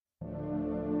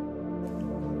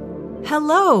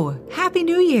Hello, Happy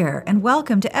New Year, and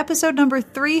welcome to episode number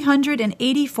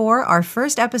 384, our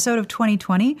first episode of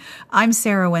 2020. I'm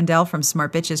Sarah Wendell from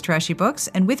Smart Bitches Trashy Books,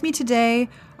 and with me today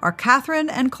are Catherine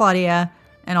and Claudia,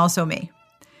 and also me.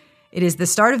 It is the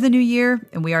start of the new year,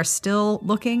 and we are still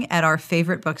looking at our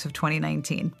favorite books of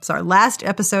 2019. It's our last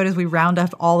episode as we round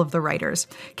up all of the writers.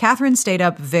 Catherine stayed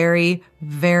up very,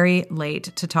 very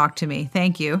late to talk to me.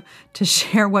 Thank you. To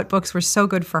share what books were so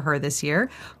good for her this year.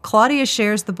 Claudia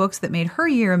shares the books that made her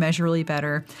year immeasurably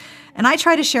better. And I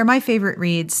try to share my favorite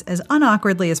reads as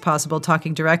unawkwardly as possible,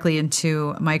 talking directly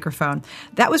into a microphone.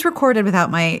 That was recorded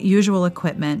without my usual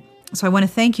equipment, so I want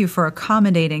to thank you for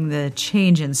accommodating the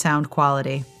change in sound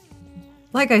quality.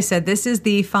 Like I said, this is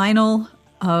the final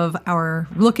of our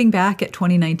looking back at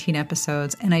 2019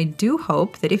 episodes, and I do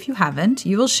hope that if you haven't,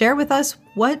 you will share with us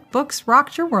what books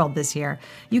rocked your world this year.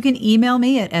 You can email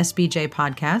me at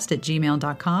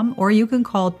sbjpodcast@gmail.com, or you can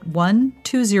call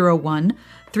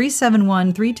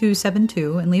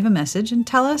 1-201-371-3272 and leave a message and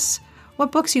tell us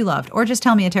what books you loved, or just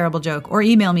tell me a terrible joke, or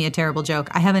email me a terrible joke.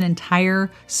 I have an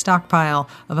entire stockpile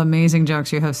of amazing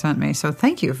jokes you have sent me, so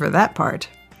thank you for that part.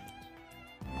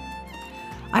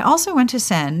 I also want to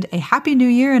send a Happy New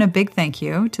Year and a big thank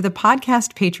you to the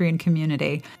podcast Patreon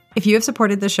community. If you have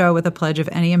supported the show with a pledge of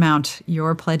any amount,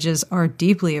 your pledges are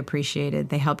deeply appreciated.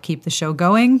 They help keep the show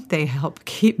going, they help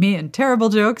keep me in terrible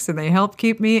jokes, and they help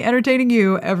keep me entertaining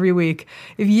you every week.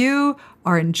 If you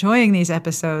are enjoying these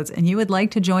episodes and you would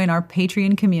like to join our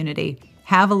Patreon community,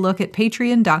 have a look at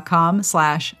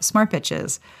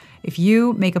patreon.com/smartbitches. If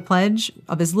you make a pledge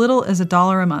of as little as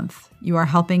 $1 a month, you are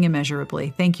helping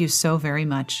immeasurably. Thank you so very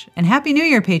much. And Happy New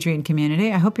Year, Patreon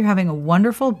community. I hope you're having a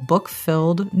wonderful,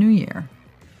 book-filled New Year.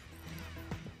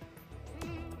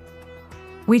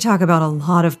 We talk about a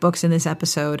lot of books in this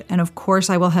episode, and of course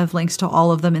I will have links to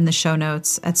all of them in the show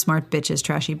notes at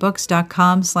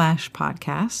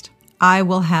smartbitchestrashybooks.com/podcast. I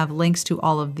will have links to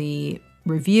all of the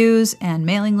reviews and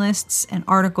mailing lists and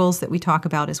articles that we talk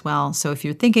about as well. So if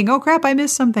you're thinking, oh crap, I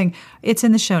missed something, it's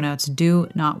in the show notes. Do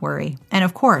not worry. And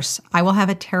of course, I will have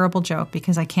a terrible joke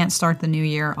because I can't start the new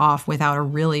year off without a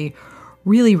really,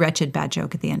 really wretched bad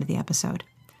joke at the end of the episode.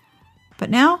 But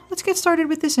now let's get started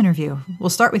with this interview. We'll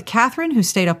start with Catherine, who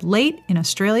stayed up late in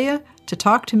Australia to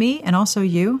talk to me and also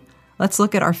you. Let's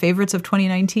look at our favorites of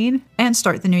 2019 and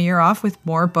start the new year off with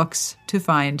more books to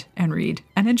find and read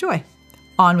and enjoy.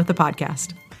 On with the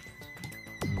podcast.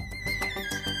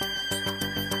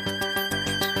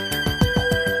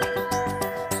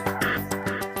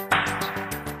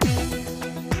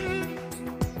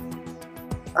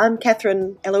 I'm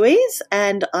Catherine Eloise,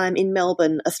 and I'm in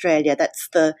Melbourne, Australia. That's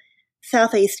the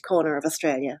southeast corner of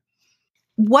Australia.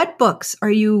 What books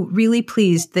are you really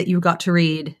pleased that you got to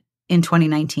read in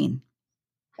 2019?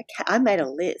 Okay, I made a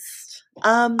list.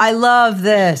 I love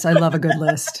this. I love a good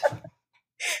list.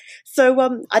 So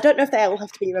I don't know if they all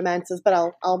have to be romances, but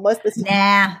I'll most list.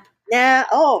 Nah.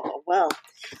 Oh well.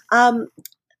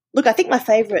 Look, I think my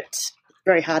favourite.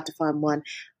 Very hard to find one.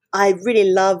 I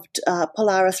really loved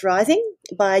Polaris Rising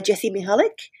by Jessie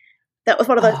Mihalik. That was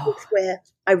one of those books where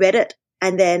I read it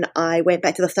and then I went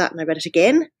back to the start and I read it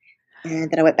again, and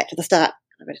then I went back to the start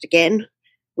and I read it again,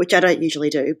 which I don't usually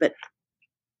do, but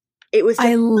it was.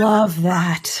 I love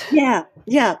that. Yeah.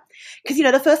 Because,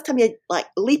 the first time you're like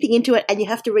leaping into it and you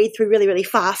have to read through really, really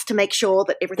fast to make sure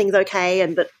that everything's okay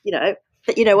and that you know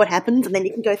what happens, and then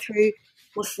you can go through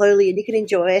more slowly and you can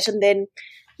enjoy it. And then,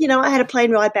 I had a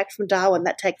plane ride back from Darwin.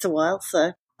 That takes a while.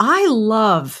 So I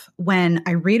love when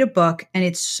I read a book and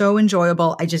it's so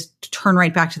enjoyable, I just turn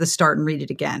right back to the start and read it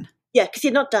again. Yeah, because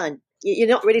you're not done. You're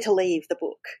not ready to leave the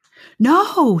book.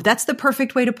 No, that's the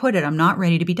perfect way to put it. I'm not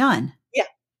ready to be done. Yeah.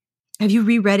 Have you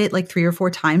reread it like 3 or 4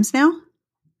 times now?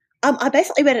 I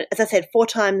basically read it, as I said, 3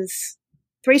 times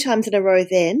in a row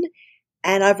then,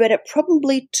 and I've read it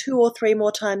probably 2 or 3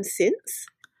 more times since.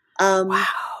 Wow.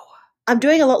 I'm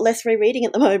doing a lot less rereading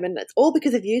at the moment. It's all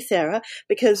because of you, Sarah,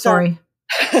 because... Sorry.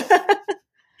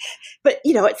 But,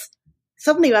 it's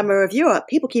suddenly I'm a reviewer.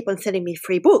 People keep on sending me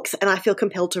free books and I feel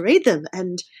compelled to read them,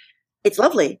 and it's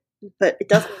lovely, but it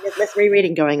does mean there's less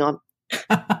rereading going on.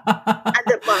 And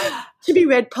that my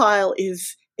to-be-read pile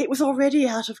it was already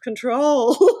out of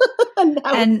control.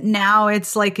 and now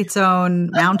it's like its own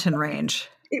mountain range.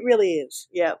 It really is,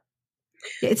 yeah.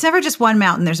 It's never just one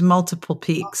mountain. There's multiple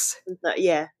peaks.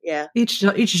 Yeah. Each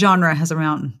genre has a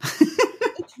mountain.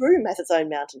 Each room has its own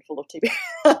mountain full of TV.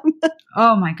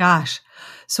 Oh, my gosh.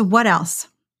 So what else?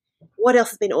 What else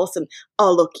has been awesome?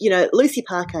 Oh, look, Lucy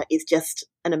Parker is just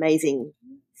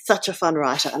such a fun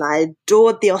writer, and I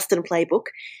adored the Austen playbook.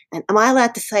 And am I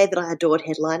allowed to say that I adored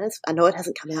Headliners? I know it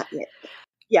hasn't come out yet.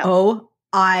 Yeah. Oh,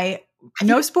 I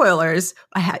no spoilers.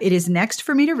 It is next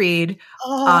for me to read.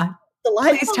 Oh,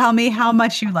 delightful. Please tell me how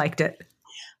much you liked it.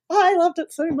 I loved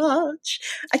it so much.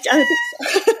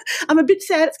 I'm a bit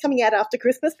sad it's coming out after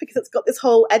Christmas because it's got this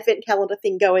whole advent calendar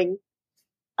thing going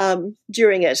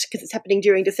during it because it's happening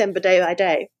during December day by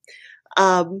day.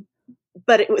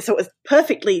 But it was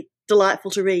perfectly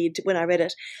delightful to read when I read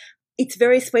it. It's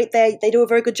very sweet. They do a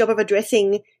very good job of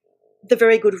addressing the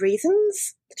very good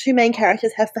reasons the two main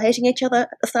characters have for hating each other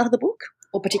at the start of the book,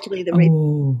 or particularly the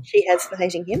reason she has for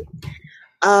hating him.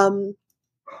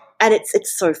 And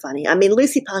it's so funny. I mean,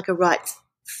 Lucy Parker writes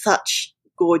such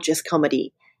gorgeous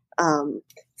comedy.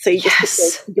 So you just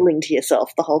sit there giggling to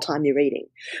yourself the whole time you're reading.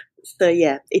 So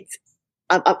yeah,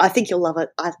 I think you'll love it.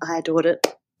 I adored it.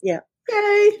 Yeah.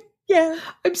 Yay. Yeah.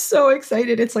 I'm so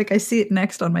excited. It's like I see it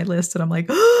next on my list and I'm like,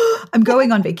 oh, I'm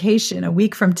going on vacation a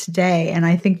week from today. And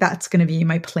I think that's going to be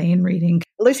my plane reading.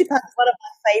 Lucy Parker is one of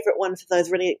my favorite ones for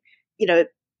those really,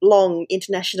 long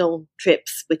international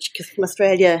trips, which, because from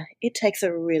Australia, it takes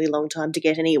a really long time to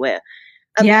get anywhere.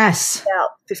 Yes. About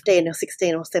 15 or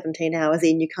 16 or 17 hours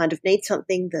in, you kind of need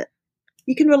something that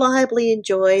you can reliably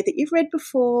enjoy, that you've read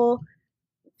before,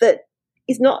 that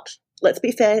is not, let's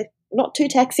be fair, not too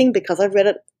taxing because I've read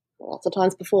it lots of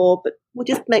times before, but will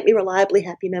just make me reliably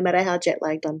happy no matter how jet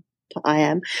lagged I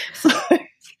am. So,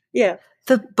 yeah.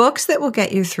 The books that will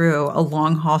get you through a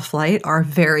long haul flight are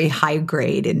very high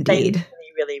grade indeed. They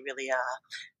really, really are.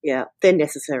 Yeah, they're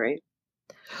necessary.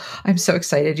 I'm so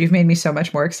excited. You've made me so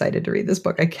much more excited to read this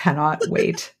book. I cannot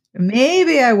wait.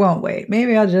 Maybe I won't wait.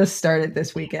 Maybe I'll just start it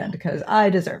this weekend because I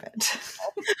deserve it.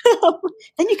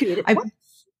 And you can read it once.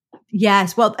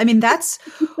 Yes. Well, I mean, that's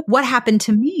what happened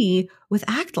to me with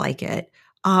Act Like It.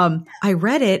 I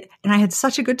read it and I had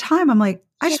such a good time. I'm like,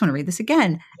 I just want to read this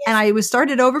again. Yes. And I was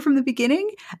started over from the beginning.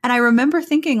 And I remember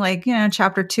thinking like,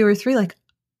 chapter 2 or 3, like,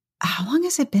 how long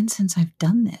has it been since I've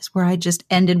done this? Where I just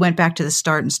went back to the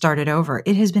start and started over.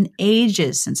 It has been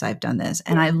ages since I've done this.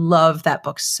 And I love that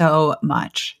book so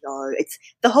much. No, it's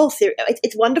the whole series.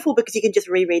 It's wonderful because you can just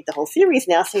reread the whole series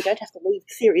now. So you don't have to leave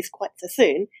the series quite so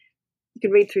soon. You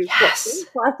can read through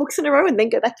 5 books in a row and then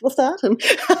go back to the start. And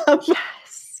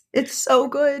yes, it's so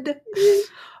good.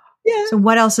 Yeah. So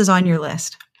what else is on your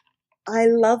list? I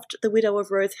loved The Widow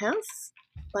of Rose House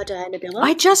by Diana Miller.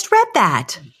 I just read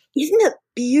that. Isn't it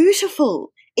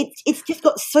beautiful? It's just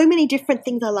got so many different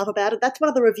things I love about it. That's one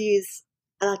of the reviews,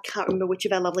 and I can't remember which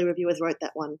of our lovely reviewers wrote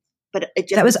that one. But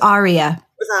that was Aria. It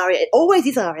was Aria. It always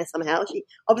is Aria somehow. She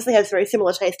obviously has very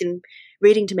similar taste in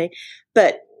reading to me.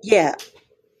 But yeah,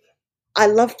 I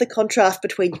love the contrast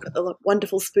between the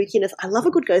wonderful spookiness. I love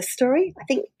a good ghost story. I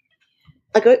think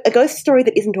a ghost story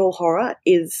that isn't all horror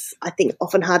is, I think,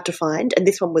 often hard to find, and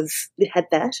this one had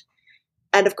that.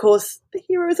 And, of course, the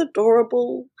hero is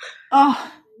adorable.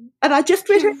 Oh. And I just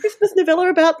read her Christmas novella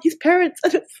about his parents,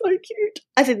 and it's so cute.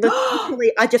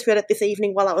 I just read it this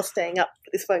evening while I was staying up for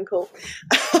this phone call.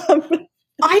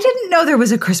 I didn't know there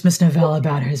was a Christmas novella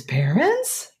about his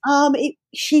parents.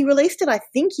 She released it, I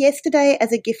think, yesterday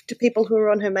as a gift to people who are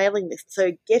on her mailing list.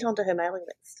 So get onto her mailing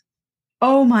list.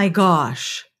 Oh, my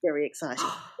gosh. Very exciting.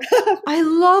 I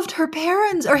loved her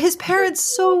parents or his parents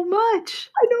so much.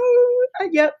 I know.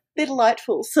 Yep. They're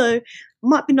delightful. So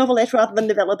might be novelette rather than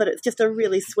novella, but it's just a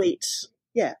really sweet,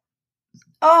 really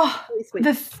sweet.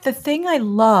 The thing I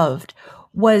loved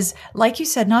was, like you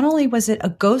said, not only was it a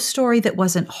ghost story that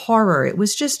wasn't horror, it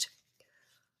was just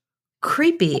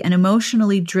creepy and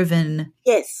emotionally driven.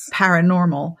 Yes.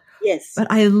 Paranormal. Yes. But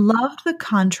I loved the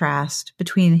contrast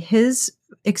between his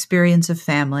experience of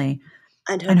family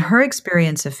and her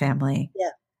experience of family. Yeah.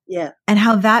 Yeah. And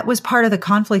how that was part of the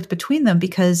conflict between them,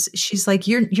 because she's like,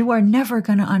 you are never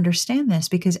going to understand this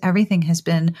because everything has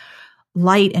been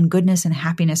light and goodness and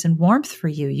happiness and warmth for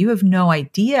you. You have no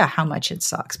idea how much it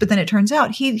sucks. But then it turns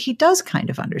out he does kind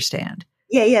of understand.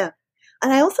 Yeah, yeah.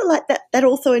 And I also like that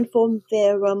also informed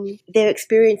their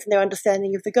experience and their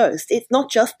understanding of the ghost. It's not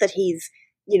just that he's,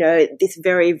 this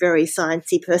very, very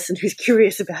sciencey person who's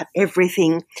curious about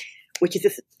everything, which is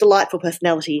this delightful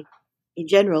personality in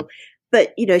general.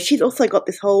 But, she's also got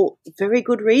this whole very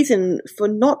good reason for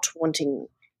not wanting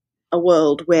a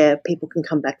world where people can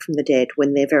come back from the dead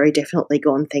when they're very definitely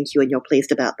gone, thank you, and you're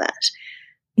pleased about that.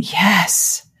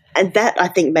 Yes. And that, I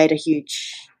think, made a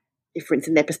huge difference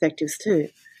in their perspectives too.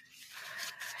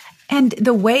 And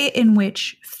the way in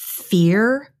which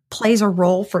fear plays a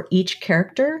role for each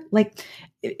character, like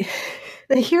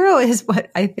the hero is what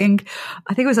I think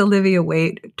it was Olivia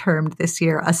Waite termed this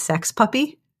year a sex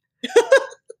puppy.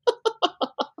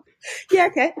 Yeah,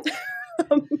 okay.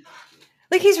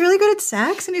 Like he's really good at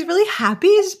sex and he's really happy.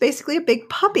 He's basically a big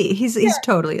puppy. He's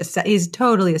totally a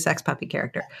sex puppy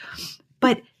character.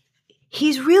 But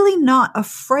he's really not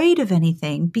afraid of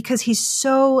anything because he's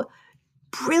so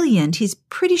brilliant. He's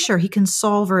pretty sure he can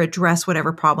solve or address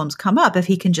whatever problems come up if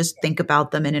he can just think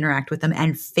about them and interact with them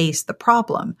and face the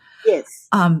problem. Yes.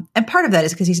 And part of that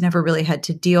is because he's never really had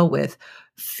to deal with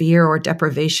fear or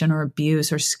deprivation or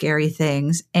abuse or scary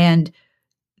things. And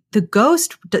the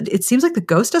ghost, it seems like the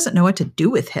ghost doesn't know what to do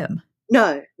with him.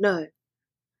 No.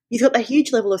 He's got a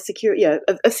huge level of security,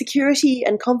 of security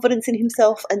and confidence in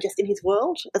himself and just in his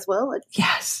world as well.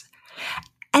 Yes.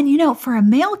 And, for a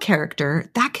male character,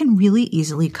 that can really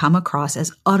easily come across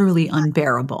as utterly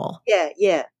unbearable.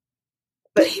 Yeah.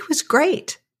 But he was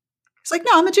great. He's like,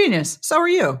 no, I'm a genius. So are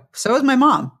you. So is my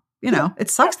mom. It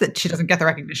sucks that she doesn't get the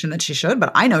recognition that she should,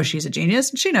 but I know she's a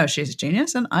genius and she knows she's a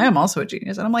genius and I am also a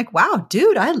genius. And I'm like, wow,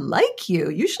 dude, I like you.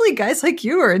 Usually guys like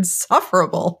you are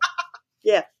insufferable.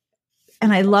 Yeah.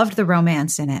 And I loved the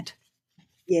romance in it.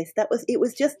 Yes, it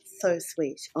was just so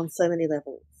sweet on so many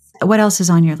levels. What else is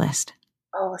on your list?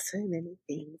 Oh, so many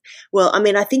things. Well, I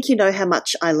mean, I think you know how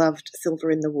much I loved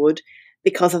Silver in the Wood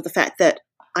because of the fact that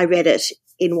I read it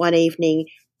in one evening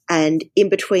and in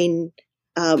between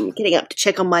getting up to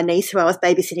check on my niece who I was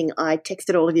babysitting, I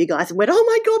texted all of you guys and went, oh,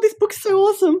 my God, this book's so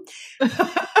awesome.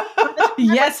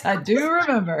 Yes, I do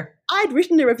remember. I'd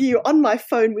written a review on my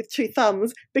phone with 2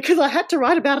 thumbs because I had to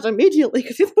write about it immediately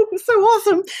because this book was so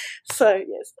awesome. So,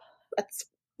 yes, that's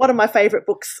one of my favourite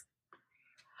books.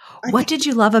 What did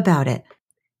you love about it?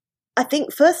 I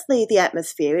think, firstly, the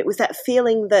atmosphere. It was that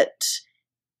feeling that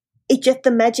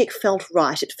the magic felt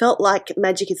right. It felt like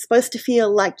magic is supposed to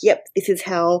feel like, yep, this is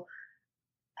how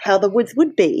the woods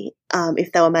would be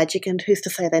if they were magic, and who's to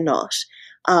say they're not.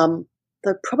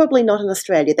 Though probably not in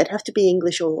Australia. They'd have to be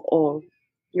English or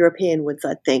European woods,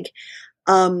 I think.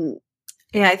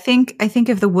 Yeah, I think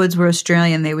if the woods were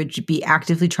Australian, they would be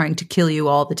actively trying to kill you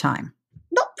all the time.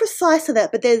 Not precisely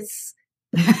that, but there's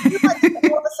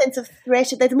more of a sense of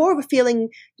threat. There's more of a feeling,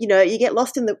 you get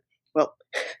lost in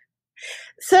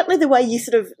certainly the way you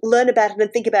sort of learn about it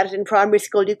and think about it in primary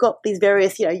school, you've got these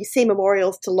various, you see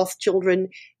memorials to lost children.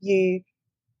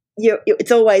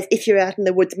 It's always, if you're out in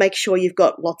the woods, make sure you've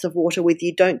got lots of water with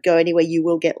you. Don't go anywhere you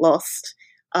will get lost.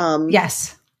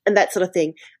 Yes. And that sort of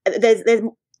thing.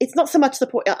 It's not so much the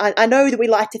point. I know that we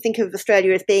like to think of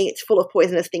Australia as being it's full of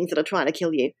poisonous things that are trying to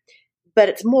kill you. But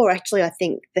it's more actually, I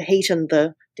think, the heat and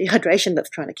the dehydration that's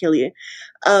trying to kill you.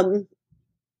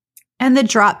 And the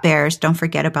drop bears, don't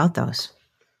forget about those.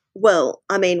 Well,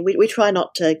 I mean, we try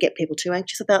not to get people too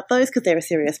anxious about those because they're a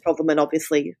serious problem and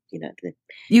obviously,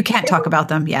 you can't talk about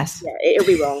them, yes. Yeah, it'll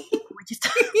be wrong.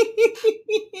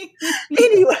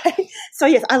 Anyway, so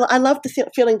yes, I love the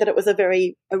feeling that it was a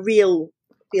real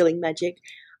feeling magic.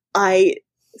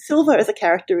 Silver as a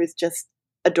character is just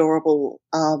adorable.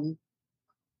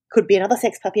 Could be another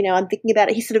sex puppy now I'm thinking about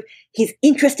it. He's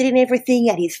interested in everything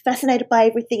and he's fascinated by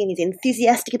everything and he's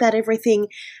enthusiastic about everything.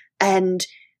 And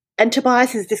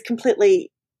Tobias is just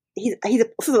completely, he's a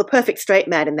sort of the perfect straight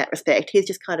man in that respect. He's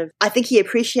just kind of, I think he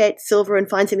appreciates Silver and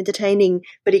finds him entertaining,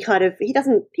 but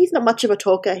he's not much of a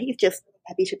talker. He's just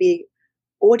happy to be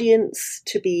audience,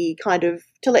 to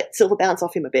let Silver bounce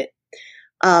off him a bit.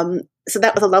 So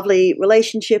that was a lovely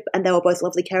relationship and they were both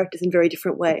lovely characters in very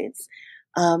different ways.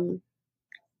 And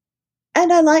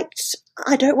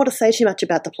I don't want to say too much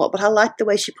about the plot, but I liked the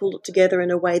way she pulled it together in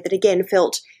a way that, again,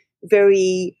 felt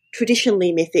very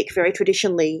traditionally mythic, very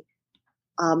traditionally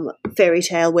fairy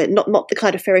tale, where not the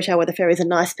kind of fairy tale where the fairies are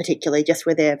nice particularly, just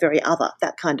where they're very other,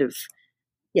 that kind of,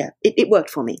 it worked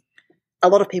for me. A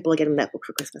lot of people are getting that book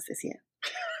for Christmas this year.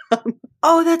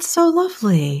 Oh, that's so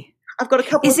lovely. I've got a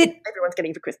couple everyone's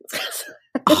getting for Christmas.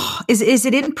 Is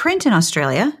it in print in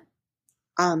Australia?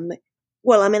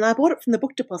 Well, I mean, I bought it from the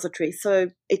book depository, so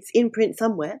it's in print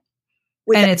somewhere.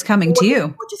 And it's coming to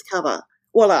you. Gorgeous cover.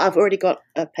 Well, I've already got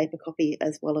a paper copy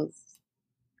as well as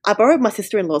I borrowed my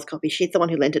sister-in-law's copy. She's the one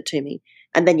who lent it to me.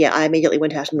 And then, I immediately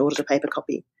went out and ordered a paper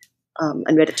copy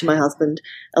and read it to my husband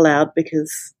aloud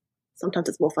because sometimes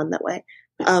it's more fun that way.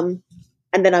 And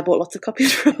then I bought lots of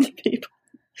copies for other people.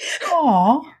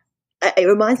 Aww. It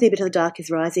reminds me a bit of the Dark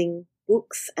is Rising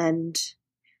books, and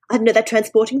I don't know, that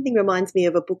transporting thing reminds me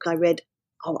of a book I read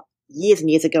years and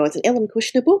years ago. It's an Ellen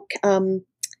Kushner book.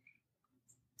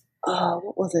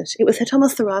 What was it? It was her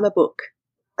Thomas Tharama book.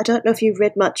 I don't know if you've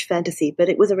read much fantasy, but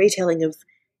it was a retelling of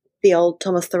the old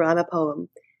Thomas Tharama poem.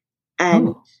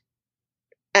 And,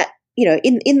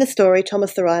 in the story,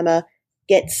 Thomas Tharama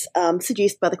gets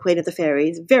seduced by the Queen of the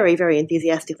Fairies, very, very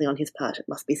enthusiastically on his part, it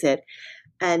must be said.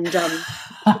 And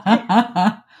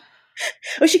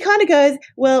Well, she kind of goes,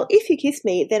 well, if you kiss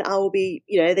me, then I will be,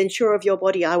 then sure of your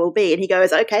body I will be. And he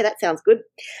goes, okay, that sounds good.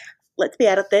 Let's be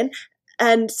at it then.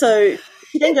 And so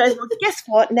he then goes, well, guess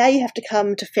what? Now you have to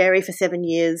come to Fairy for 7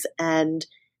 years and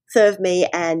serve me,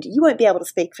 and you won't be able to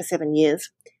speak for 7 years.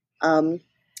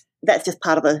 That's just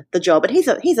part of the job. And he's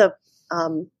a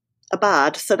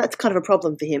bard, so that's kind of a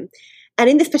problem for him. And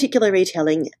in this particular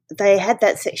retelling, she had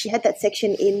that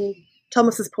section in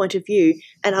Thomas's point of view,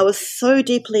 and I was so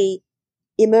deeply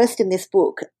immersed in this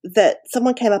book that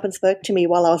someone came up and spoke to me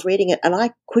while I was reading it, and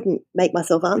I couldn't make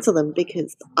myself answer them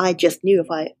because I just knew if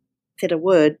I said a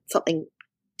word, something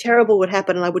terrible would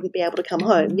happen and I wouldn't be able to come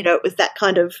home. It was that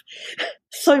kind of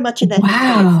so much in that.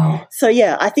 Wow. So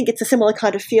yeah, I think it's a similar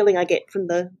kind of feeling I get from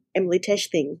the Emily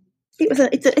Tesh thing.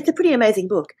 It's a pretty amazing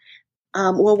book.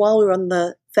 Well, while we're on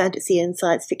the fantasy and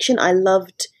science fiction, I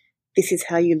loved This Is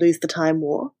How You Lose the Time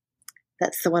War.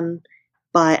 That's the one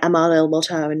by Amal El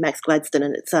Mortar and Max Gladstone,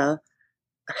 and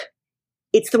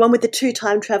it's the one with the two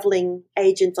time-travelling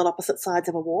agents on opposite sides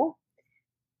of a war.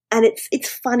 And it's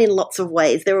fun in lots of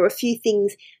ways. There are a few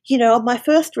things, on my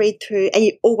first read through, and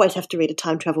you always have to read a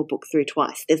time travel book through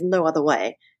twice. There's no other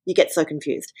way. You get so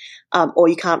confused. Or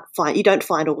you don't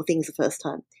find all the things the first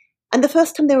time. And the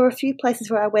first time there were a few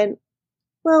places where I went,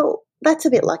 well, that's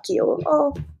a bit lucky, or,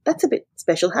 oh, that's a bit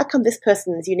special. How come this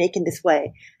person is unique in this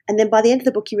way? And then by the end of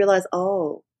the book you realise,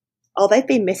 oh, they've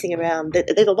been messing around.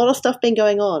 There's a lot of stuff been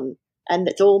going on, and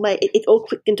it's all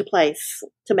clicked into place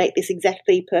to make this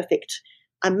exactly perfect.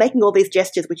 I'm making all these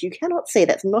gestures, which you cannot see.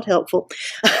 That's not helpful.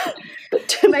 But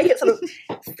to make it sort of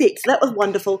fit, so that was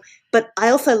wonderful. But I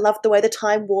also loved the way the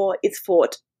time war is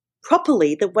fought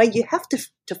properly, the way you have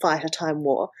to fight a time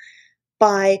war,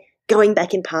 by going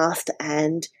back in past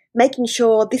and making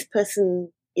sure this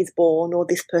person is born or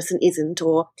this person isn't,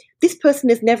 or this person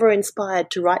is never inspired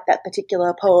to write that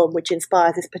particular poem which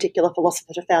inspires this particular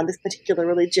philosopher to found this particular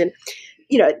religion.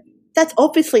 That's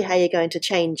obviously how you're going to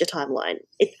change a timeline.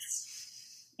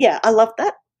 I love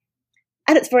that.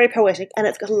 And it's very poetic, and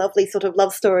it's got a lovely sort of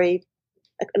love story,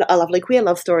 a lovely queer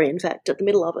love story, in fact, at the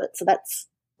middle of it. So that's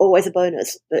always a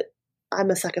bonus, but I'm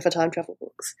a sucker for time travel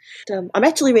books. I'm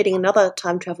actually reading another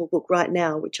time travel book right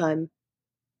now, which I'm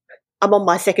on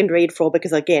my second read for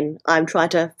because, again, I'm trying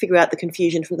to figure out the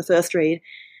confusion from the first read,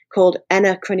 called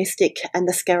Anachronistic and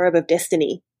the Scarab of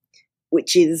Destiny,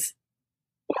 which is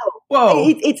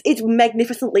it's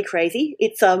magnificently crazy.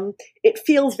 It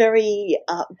feels very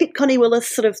bit Connie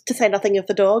Willis, sort of, to say nothing of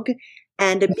the dog,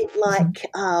 and a bit like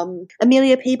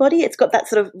Amelia Peabody. It's got that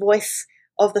sort of voice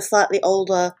of the slightly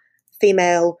older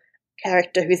female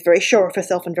character who's very sure of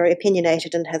herself and very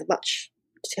opinionated and has much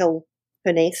to tell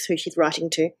her niece, who she's writing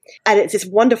to. And it's this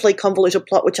wonderfully convoluted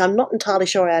plot, which I'm not entirely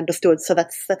sure I understood, so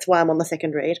that's why I'm on the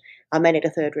second read. I may need a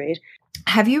third read.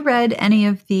 Have you read any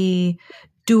of the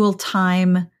dual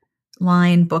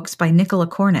timeline books by Nicola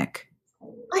Cornick?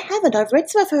 I haven't. I've read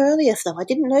some of her earlier stuff. I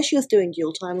didn't know she was doing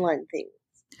dual timeline things.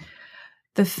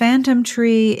 The Phantom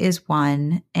Tree is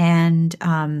one, and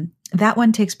that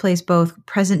one takes place both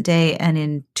present day and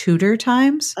in Tudor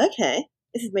times. Okay.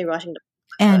 This is me writing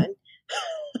and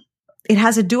it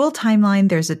has a dual timeline.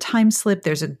 There's a time slip.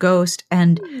 There's a ghost.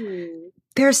 And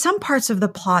there are some parts of the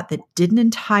plot that didn't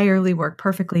entirely work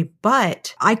perfectly,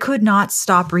 but I could not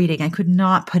stop reading. I could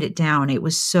not put it down. It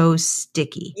was so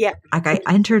sticky. Yeah. Like, I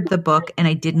entered the book and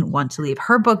I didn't want to leave.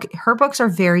 Her books are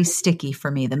very sticky for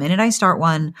me. The minute I start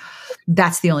one,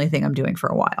 that's the only thing I'm doing for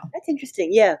a while. That's interesting.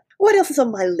 Yeah. What else is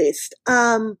on my list?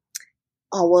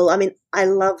 I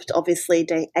loved, obviously,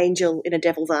 Angel in a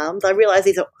Devil's Arms. I realise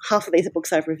half of these are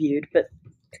books I've reviewed, but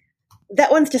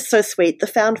that one's just so sweet. The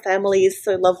found family is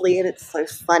so lovely and it's so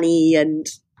funny, and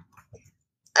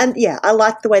yeah, I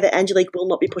like the way that Angelique will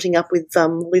not be putting up with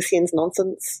Lucien's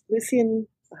nonsense. Lucien,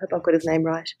 I hope I've got his name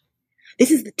right.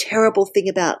 This is the terrible thing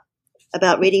about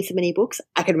reading so many books.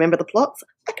 I can remember the plots,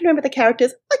 I can remember the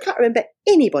characters, I can't remember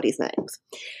anybody's names.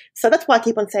 So that's why I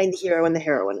keep on saying the hero and the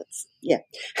heroine.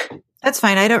 That's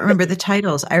fine. I don't remember the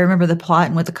titles. I remember the plot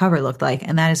and what the cover looked like,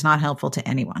 and that is not helpful to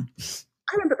anyone.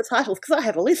 I remember the titles because I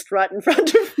have a list right in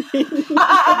front of me.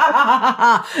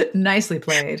 Nicely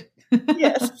played.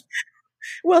 Yes.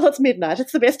 Well, it's midnight.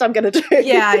 It's the best I'm going to do.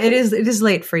 Yeah, it is. It is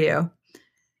late for you.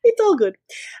 It's all good.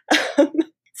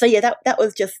 So yeah, that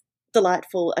was just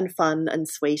delightful and fun and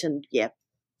sweet, and yeah,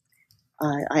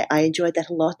 I enjoyed that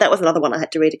a lot. That was another one I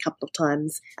had to read a couple of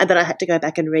times, and then I had to go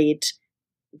back and read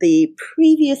the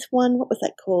previous one. What was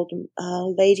that called?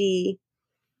 Lady.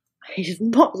 It is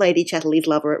not Lady Chatterley's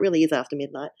Lover. It really is After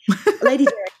Midnight. Lady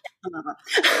Chatterley's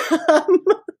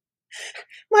Lover.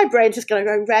 My brain's just going to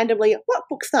go randomly. What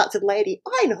book starts with Lady?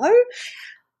 I know.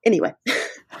 Anyway.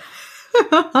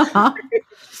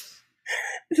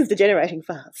 This is degenerating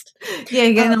fast. Yeah,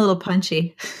 you're getting a little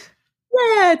punchy.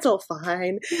 Yeah, it's all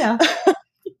fine. Yeah.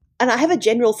 And I have a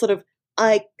general sort of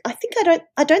I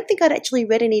don't think I'd actually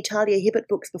read any Talia Hibbert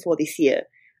books before this year,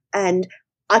 and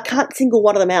I can't single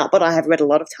one of them out. But I have read a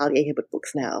lot of Talia Hibbert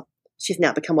books now. She's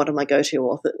now become one of my go-to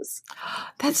authors.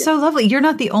 That's so lovely. You're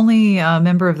not the only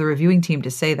member of the reviewing team to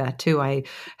say that, too. I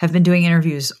have been doing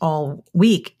interviews all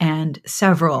week, and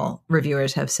several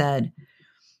reviewers have said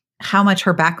how much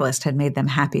her backlist had made them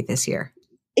happy this year.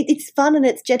 It's fun and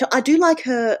it's gentle. I do like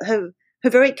her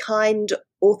very kind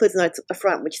author's notes at the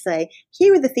front, which say,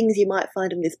 here are the things you might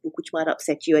find in this book which might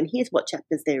upset you, and here's what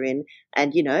chapters they're in.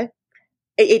 And,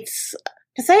 it's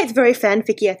to say it's very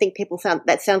fanficky. I think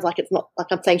sounds like it's not, like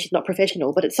I'm saying she's not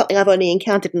professional, but it's something I've only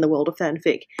encountered in the world of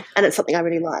fanfic, and it's something I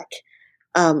really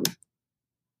like.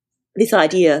 This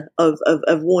idea of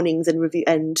warnings and review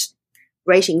and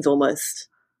ratings almost,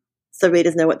 so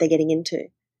readers know what they're getting into.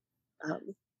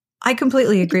 I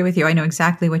completely agree with you. I know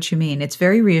exactly what you mean. It's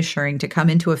very reassuring to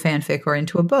come into a fanfic or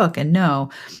into a book and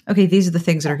know, okay, these are the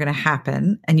things that are going to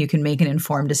happen, and you can make an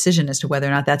informed decision as to whether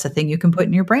or not that's a thing you can put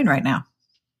in your brain right now.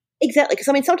 Exactly,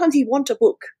 because sometimes you want a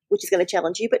book which is going to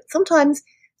challenge you, but sometimes,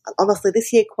 honestly,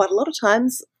 this year, quite a lot of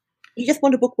times, you just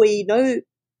want a book where you know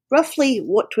roughly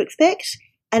what to expect,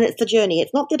 and it's the journey.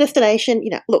 It's not the destination.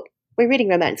 Look, we're reading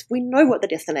romance. We know what the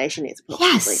destination is.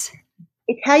 Yes.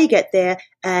 It's how you get there,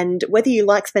 and whether you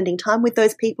like spending time with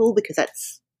those people, because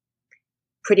that's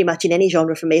pretty much in any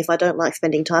genre for me. If I don't like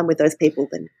spending time with those people,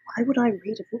 then why would I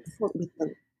read a book with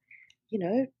them?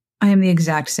 I am the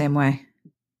exact same way.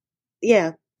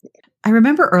 Yeah. I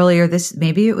remember earlier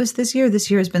maybe it was this year.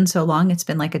 This year has been so long. It's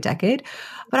been like a decade.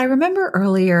 But I remember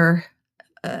earlier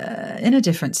in a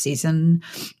different season,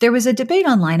 there was a debate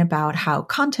online about how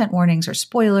content warnings are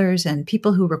spoilers and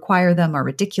people who require them are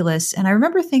ridiculous. And I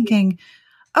remember thinking,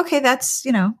 okay,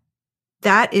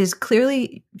 that is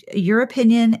clearly your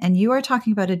opinion, and you are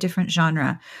talking about a different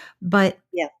genre. But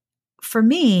yeah. For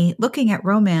me, looking at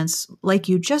romance, like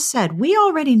you just said, we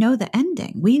already know the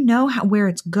ending. We know where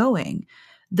it's going.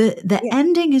 The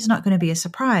ending is not going to be a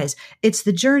surprise. It's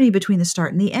the journey between the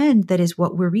start and the end that is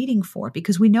what we're reading for,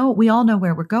 because we all know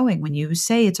where we're going. When you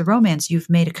say it's a romance, you've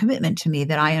made a commitment to me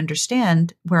that I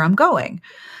understand where I'm going.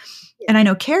 And I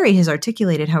know Carrie has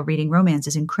articulated how reading romance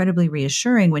is incredibly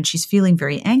reassuring when she's feeling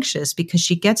very anxious, because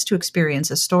she gets to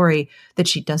experience a story that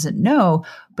she doesn't know,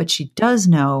 but she does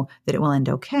know that it will end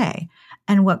okay.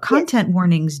 And what content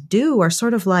warnings do are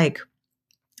sort of like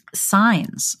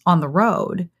signs on the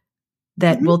road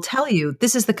that will tell you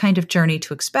this is the kind of journey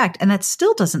to expect. And that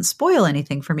still doesn't spoil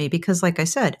anything for me, because like I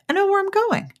said, I know where I'm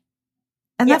going.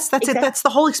 And that's exactly. it. That's the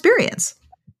whole experience.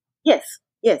 Yes.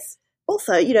 Yes.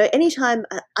 Also, anytime,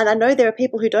 and I know there are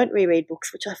people who don't reread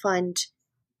books, which I find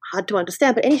hard to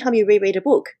understand, but anytime you reread a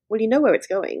book, well, you know where it's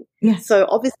going. Yeah. So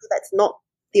obviously that's not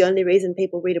the only reason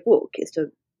people read a book, is to,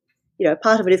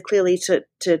 part of it is clearly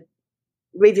to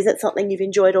revisit something you've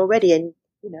enjoyed already, and,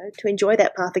 to enjoy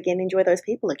that path again, enjoy those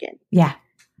people again. Yeah.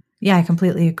 Yeah, I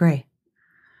completely agree.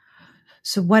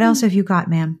 So what else have you got,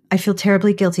 ma'am? I feel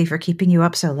terribly guilty for keeping you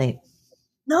up so late.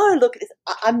 No, look,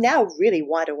 I'm now really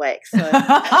wide awake. So.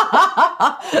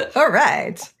 All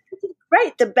right.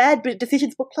 Great. The Bad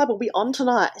Decisions Book Club will be on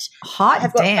tonight.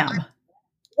 Hot damn.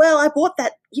 I bought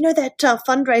that, that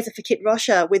fundraiser for Kit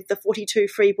Rosher with the 42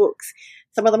 free books.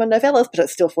 Some of them are novellas, but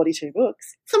it's still 42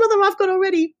 books. Some of them I've got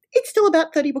already. It's still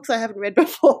about 30 books I haven't read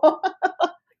before.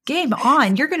 Game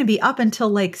on. You're going to be up until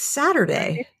like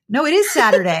Saturday. No, it is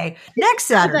Saturday. Next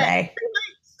Saturday.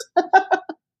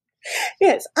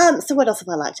 Yes. So what else have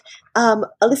I liked?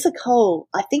 Alyssa Cole,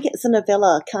 I think it's a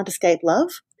novella, Can't Escape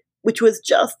Love, which was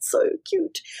just so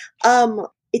cute.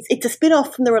 It's a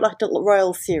spin-off from the Reluctant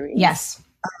Royal series. Yes.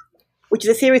 Which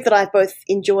is a series that I've both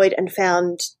enjoyed and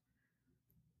found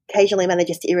occasionally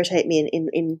manages to irritate me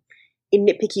in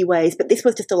nitpicky ways, but this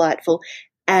was just delightful.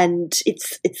 And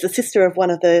it's the sister of one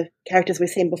of the characters we've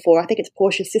seen before. I think it's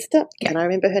Portia's sister. Yeah. Can I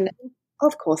remember her name?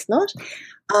 Of course not.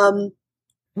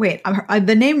 Wait,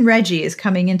 the name Reggie is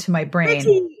coming into my brain.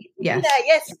 Reggie. Yes.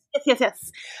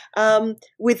 Yes.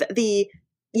 With the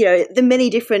many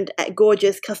different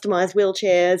gorgeous customized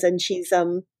wheelchairs, and she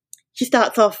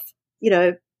starts off,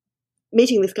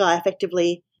 meeting this guy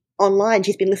effectively online.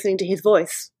 She's been listening to his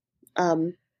voice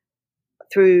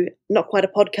through not quite a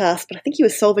podcast, but I think he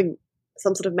was solving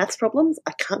some sort of maths problems.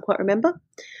 I can't quite remember.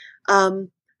 And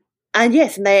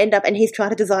they end up, and he's trying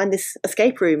to design this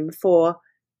escape room for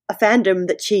a fandom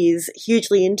that she's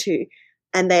hugely into,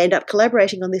 and they end up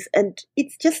collaborating on this. And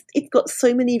it's got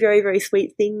so many very, very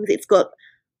sweet things. It's got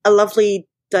a lovely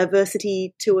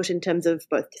diversity to it in terms of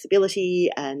both disability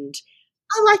and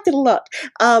I liked it a lot.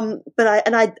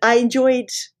 But I enjoyed.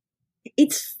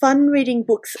 It's fun reading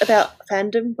books about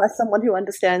fandom by someone who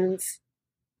understands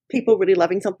people really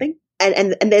loving something,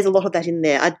 and there's a lot of that in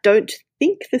there. I don't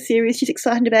think the series she's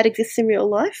excited about exists in real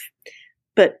life,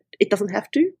 but it doesn't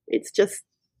have to. It's just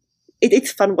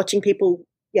it's fun watching people.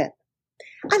 Yeah,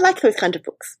 I like those kind of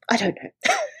books. I don't know.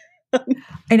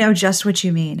 I know just what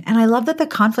you mean. And I love that the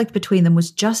conflict between them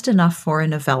was just enough for a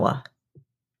novella.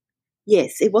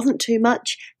 Yes, it wasn't too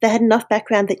much. They had enough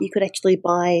background that you could actually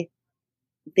buy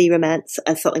the romance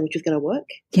as something which was going to work.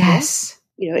 Yes.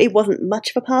 You know, it wasn't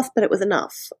much of a pass, but it was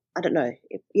enough. I don't know.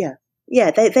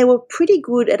 Yeah, they were pretty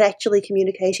good at actually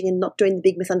communicating and not doing the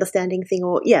big misunderstanding thing.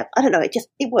 Or I don't know.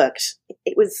 It worked.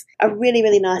 It was a really,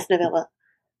 really nice novella.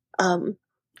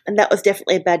 And that was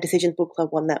definitely a Bad Decisions Book Club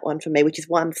won that one for me, which is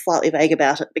why I'm slightly vague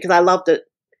about it, because I loved it,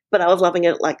 but I was loving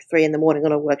it at like 3 a.m.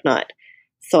 on a work night,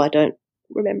 so I don't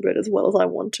remember it as well as I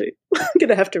want to. I'm going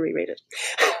to have to reread it.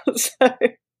 So.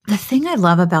 The thing I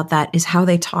love about that is how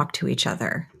they talk to each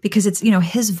other, because it's,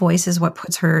 his voice is what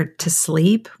puts her to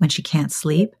sleep when she can't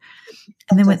sleep.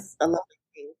 And then That's a lovely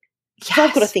thing. Yes. So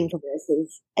I've got a thing for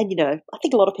voices, and I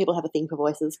think a lot of people have a thing for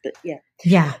voices, but yeah.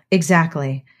 Yeah,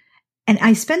 exactly. And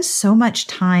I spend so much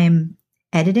time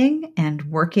editing and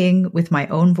working with my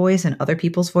own voice and other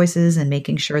people's voices and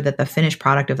making sure that the finished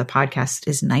product of the podcast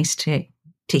is nice to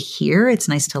hear. It's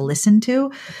nice to listen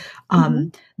to.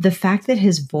 The fact that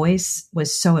his voice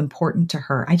was so important to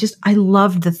her, I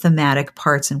loved the thematic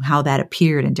parts and how that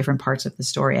appeared in different parts of the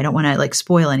story. I don't want to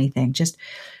spoil anything, just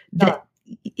that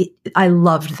I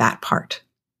loved that part.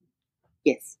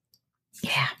 Yes.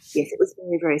 Yeah. Yes, it was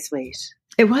very, very sweet.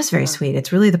 It was very sweet.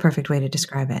 It's really the perfect way to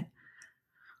describe it.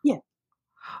 Yeah.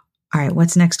 All right.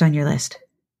 What's next on your list?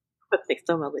 What's next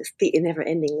on my list? The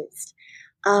never-ending list.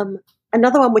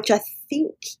 Another one which I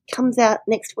think comes out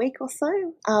next week or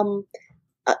so.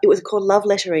 It was called Love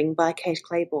Lettering by Kate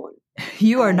Claiborne.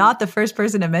 You are not the first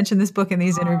person to mention this book in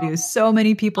these interviews. So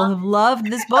many people have loved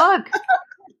this book.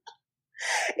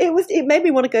 It made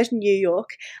me want to go to New York.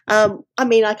 I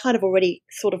kind of already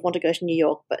sort of want to go to New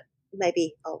York, but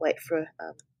maybe I'll wait for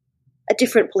a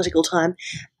different political time.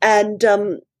 And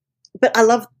but I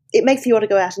love it. Makes you want to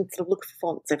go out and sort of look for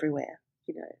fonts everywhere.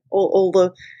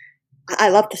 I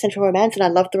loved the central romance, and I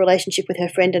loved the relationship with her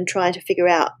friend and trying to figure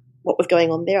out what was going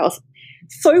on there. I was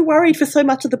so worried for so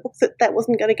much of the book that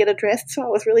wasn't going to get addressed, so I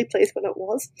was really pleased when it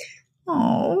was.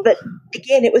 Oh, but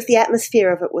again, it was the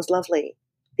atmosphere of it was lovely.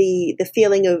 The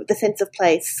feeling of the sense of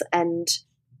place and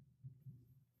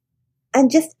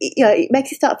just, it makes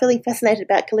you start feeling fascinated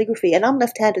about calligraphy. And I'm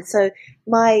left-handed, so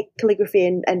my calligraphy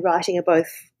and writing are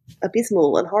both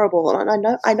abysmal and horrible. And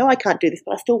I know I can't do this,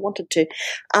 but I still wanted to.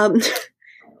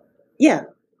 Yeah.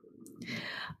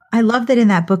 I love that in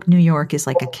that book, New York is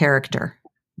like a character.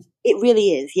 It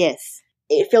really is, yes.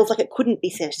 It feels like it couldn't be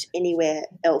set anywhere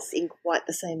else in quite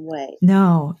the same way.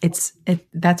 No,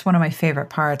 that's one of my favorite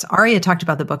parts. Aria talked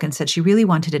about the book and said she really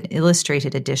wanted an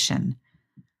illustrated edition.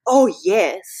 Oh,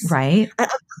 yes. Right? And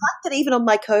I like that even on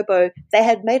my Kobo, they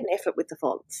had made an effort with the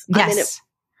fonts. Yes.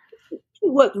 It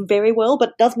didn't work very well, but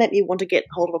it does make me want to get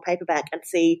hold of a paperback and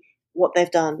see what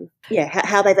they've done. Yeah,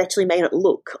 how they've actually made it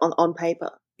look on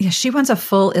paper. Yeah, she wants a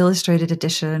full illustrated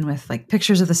edition with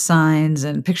pictures of the signs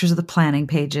and pictures of the planning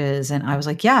pages. And I was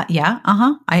like, yeah,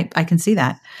 I can see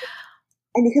that.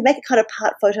 And you could make it kind of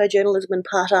part photojournalism and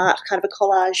part art, kind of a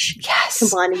collage. Yes.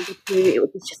 Combining the two. It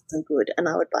would be just so good, and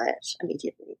I would buy it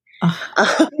immediately.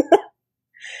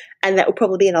 And that would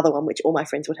probably be another one which all my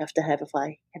friends would have to have if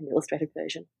I had an illustrated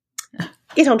version.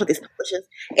 Get onto this, publishers.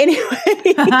 Anyway,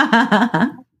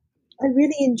 I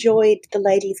really enjoyed The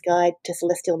Lady's Guide to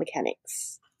Celestial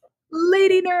Mechanics.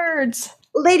 Lady nerds.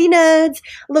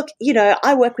 Look,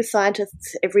 I work with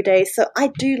scientists every day, so I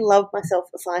do love myself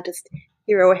a scientist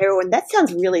hero or heroine. That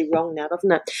sounds really wrong now,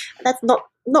 doesn't it? That's not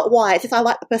why. It's just I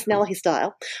like the personality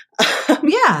style.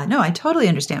 Yeah, no, I totally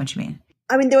understand what you mean.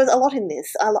 There was a lot in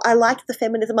this. I liked the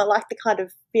feminism. I liked the kind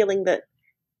of feeling that,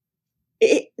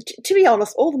 to be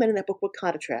honest, all the men in that book were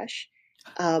kind of trash.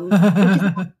 Which is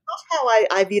not how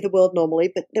I view the world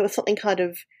normally, but there was something kind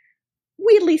of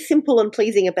weirdly simple and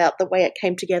pleasing about the way it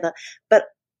came together. But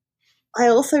I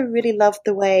also really loved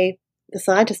the way the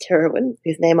scientist heroine,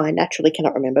 whose name I naturally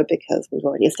cannot remember because we've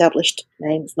already established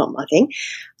names, not my thing,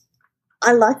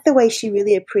 I liked the way she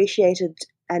really appreciated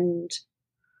and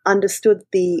understood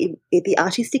the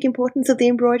artistic importance of the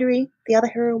embroidery the other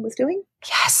heroine was doing.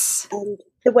 Yes. And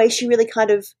the way she really kind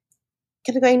of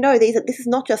kept going, no, this is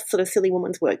not just sort of silly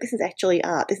woman's work. This is actually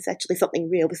art. This is actually something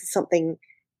real. This is something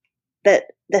that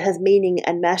has meaning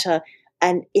and matter.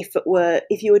 And if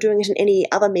you were doing it in any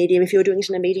other medium, if you were doing it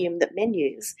in a medium that men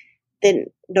use, then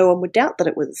no one would doubt that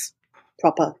it was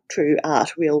proper, true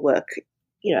art, real work,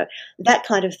 that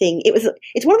kind of thing.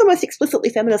 It's one of the most explicitly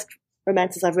feminist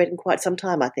romances I've read in quite some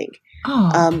time, I think.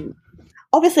 Oh.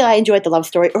 Obviously, I enjoyed the love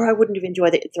story, or I wouldn't have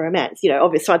enjoyed it. It's a romance,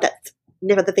 obviously that's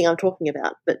never the thing I'm talking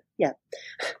about, but yeah.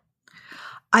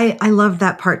 I loved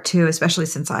that part too, especially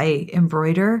since I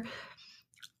embroider.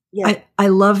 Yeah. I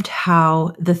loved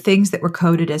how the things that were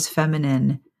coded as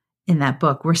feminine in that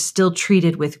book were still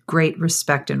treated with great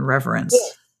respect and reverence.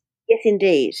 Yes,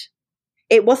 indeed.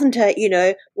 It wasn't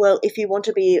well, if you want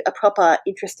to be a proper,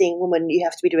 interesting woman, you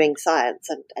have to be doing science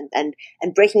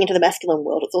and breaking into the masculine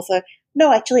world. It's also,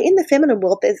 no, actually, in the feminine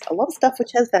world, there's a lot of stuff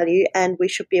which has value, and we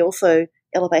should be also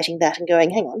elevating that and going,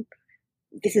 hang on,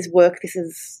 this is work, this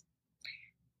is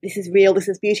real, this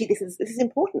is beauty, this is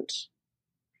important.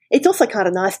 It's also kind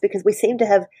of nice because we seem to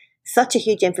have such a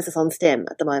huge emphasis on STEM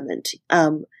at the moment,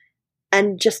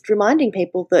 and just reminding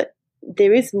people that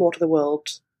there is more to the world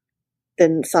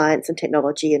than science and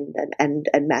technology and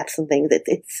maths and things.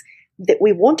 It's that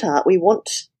we want art, we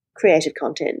want creative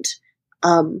content,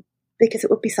 because it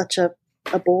would be such a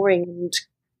boring and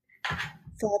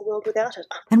sad world without it.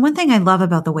 And one thing I love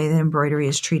about the way that embroidery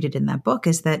is treated in that book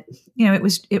is that,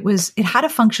 it had a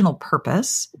functional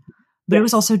purpose, but it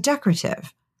was also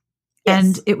decorative. Yes.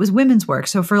 And it was women's work.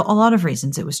 So for a lot of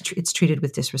reasons, it's treated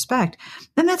with disrespect.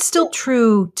 And that's still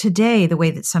true today, the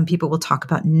way that some people will talk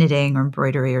about knitting or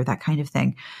embroidery or that kind of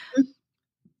thing.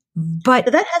 But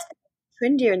that has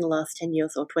been trendier in the last 10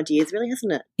 years or 20 years, really,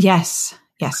 hasn't it? Yes.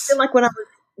 I feel like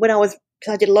when I was,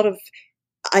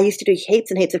 I used to do heaps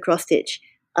and heaps of cross stitch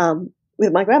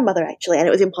with my grandmother, actually, and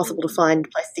it was impossible to find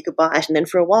places you could buy it. And then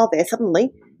for a while there,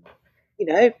 suddenly,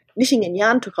 knitting and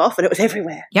yarn took off and it was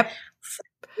everywhere. Yep.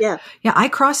 Yeah. Yeah, I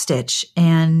cross stitch,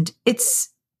 and it's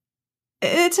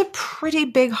a pretty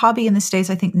big hobby in the States.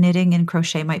 I think knitting and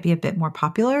crochet might be a bit more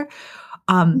popular.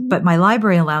 But my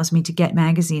library allows me to get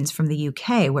magazines from the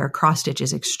UK where cross stitch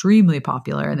is extremely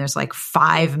popular, and there's like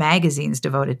 5 magazines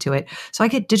devoted to it. So I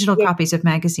get digital copies of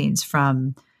magazines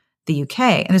from the UK,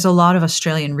 and there's a lot of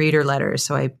Australian reader letters.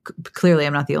 So clearly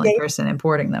I'm not the only person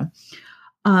importing them.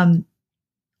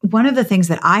 One of the things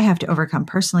that I have to overcome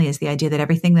personally is the idea that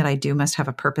everything that I do must have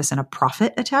a purpose and a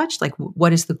profit attached. Like,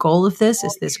 what is the goal of this?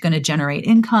 Is this going to generate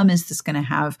income? Is this going to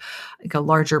have like a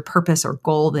larger purpose or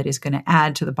goal that is going to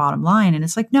add to the bottom line? And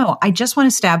it's like, no, I just want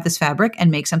to stab this fabric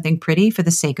and make something pretty for the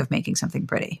sake of making something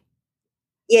pretty.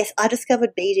 Yes, I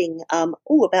discovered beading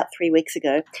about 3 weeks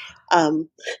ago.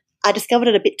 I discovered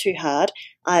it a bit too hard.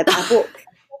 I bought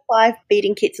 5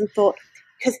 beading kits and thought,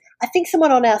 because I think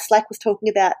someone on our Slack was talking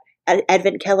about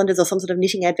advent calendars or some sort of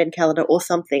knitting advent calendar or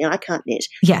something. I can't knit.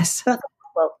 Yes. But I thought,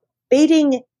 well,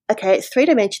 beading, okay, it's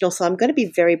 3-dimensional, so I'm going to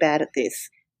be very bad at this.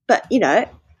 But,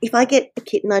 if I get a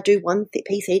kit and I do one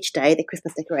piece each day, the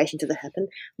Christmas decorations that happen,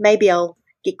 maybe I'll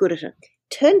get good at it.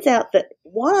 Turns out that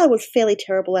while I was fairly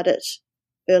terrible at it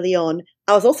early on,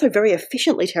 I was also very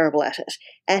efficiently terrible at it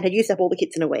and had used up all the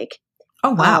kits in a week.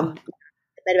 Oh, wow.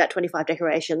 Made about 25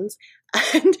 decorations.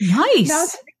 And nice. Now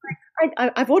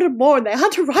I've ordered more and they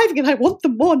aren't arriving and I want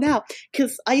them more now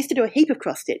because I used to do a heap of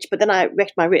cross stitch, but then I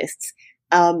wrecked my wrists.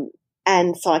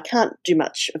 And so I can't do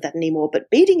much of that anymore. But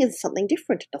beading is something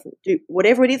different. It doesn't do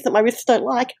whatever it is that my wrists don't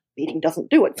like. Beading doesn't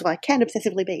do it, so I can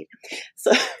obsessively bead.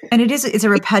 So, and it's a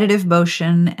repetitive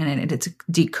motion, and it's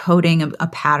decoding a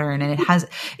pattern, and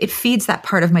it feeds that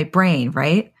part of my brain,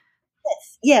 right?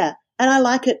 Yes, yeah, and I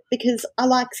like it because I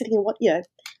like sitting and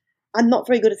I'm not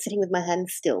very good at sitting with my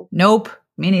hands still. Nope,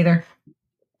 me neither.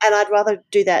 And I'd rather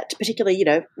do that, particularly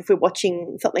if we're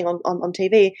watching something on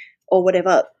TV or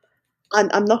whatever.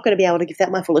 I'm not going to be able to give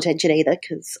that my full attention either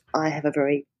because I have a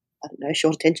very,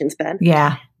 short attention span.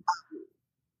 Yeah.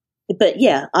 But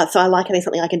yeah, so I like having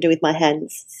something I can do with my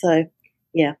hands. So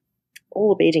yeah, all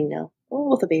the beading now,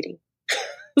 all of the beading.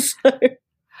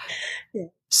 Yeah.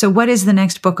 So what is the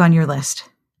next book on your list?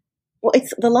 Well,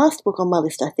 it's the last book on my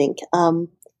list, I think. And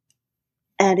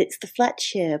it's The Flat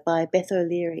Chair by Beth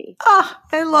O'Leary.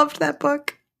 I loved that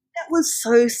book. That was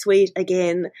so sweet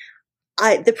again.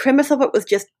 The premise of it was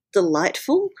just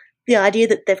delightful. The idea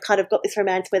that they've kind of got this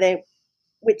romance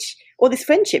or this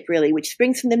friendship really, which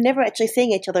springs from them never actually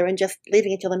seeing each other and just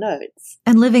leaving each other notes.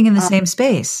 And living in the same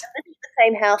space. Living in the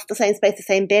same house, the same space, the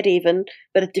same bed even,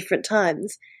 but at different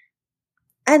times.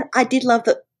 And I did love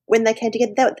that when they came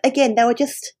together, they were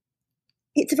just,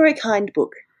 it's a very kind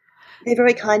book. They're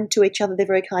very kind to each other. They're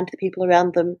very kind to the people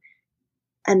around them.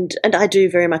 And I do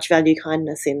very much value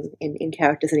kindness in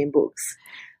characters and in books.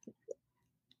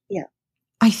 Yeah.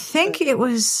 I think it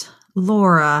was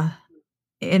Laura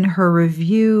in her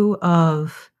review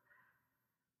of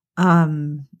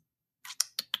The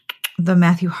the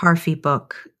Matthew Harvey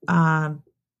book, The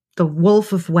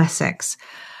Wolf of Wessex,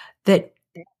 that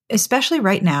especially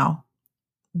right now,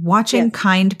 watching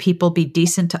kind people be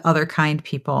decent to other kind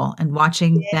people and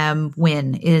watching them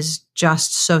win is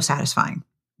just so satisfying.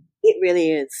 It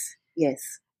really is, yes.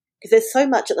 Because there's so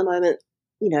much at the moment,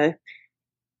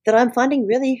 that I'm finding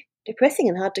really depressing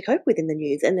and hard to cope with in the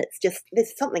news. And it's just,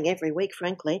 there's something every week,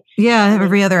 frankly. Yeah,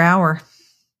 every other hour.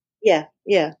 Yeah.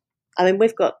 I mean,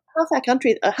 we've got half our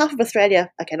country, half of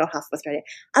Australia, okay, not half of Australia,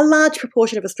 a large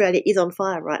proportion of Australia is on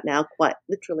fire right now, quite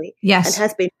literally. Yes. And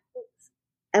has been.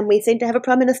 And we seem to have a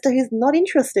Prime Minister who's not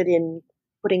interested in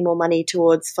putting more money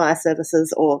towards fire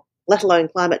services or let alone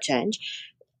climate change.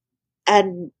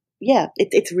 And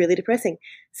it's really depressing.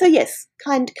 So yes,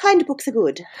 kind books are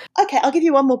good. Okay, I'll give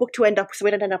you one more book to end up so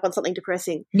we don't end up on something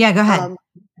depressing. Yeah, go ahead.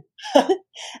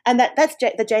 And that's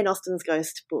the Jane Austen's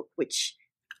Ghost book, which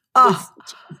was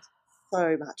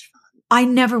so much fun. I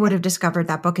never would have discovered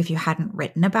that book if you hadn't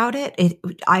written about it.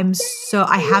 I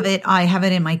have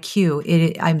it in my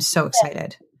queue. I'm so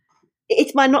excited.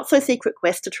 It's my not so secret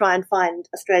quest to try and find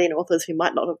Australian authors who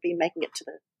might not have been making it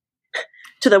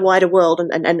to the wider world,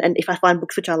 and if I find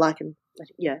books which I like, and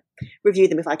review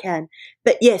them if I can.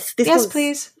 But yes,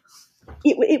 please.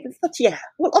 It was such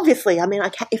well, obviously, I mean,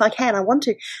 if I can, I want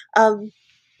to.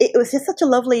 It was just such a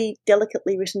lovely,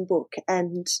 delicately written book,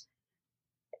 and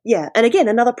and again,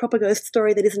 another proper ghost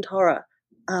story that isn't horror.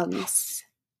 Yes.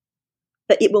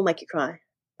 But it will make you cry.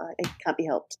 It can't be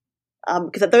helped.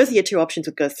 Because those are your two options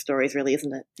with ghost stories, really,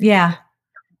 isn't it? Yeah.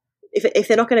 If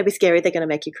they're not going to be scary, they're going to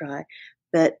make you cry.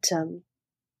 But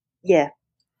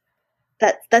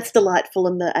that's delightful,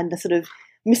 and the sort of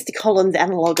Mr. Collins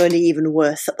analog, only even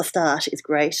worse at the start, is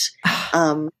great.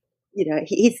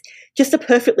 He's just a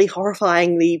perfectly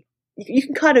horrifyingly. You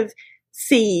can kind of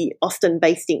see Austen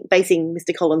basing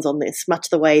Mr. Collins on this, much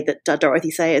the way that Dorothy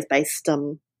Sayers based.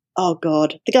 Oh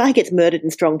God, the guy who gets murdered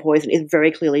in Strong Poison is very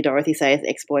clearly Dorothy Sayers'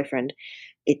 ex-boyfriend.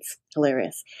 It's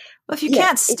hilarious. Well, if you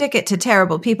can't stick it to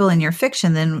terrible people in your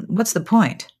fiction, then what's the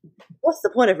point? What's the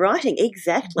point of writing?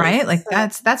 Exactly. Right? Like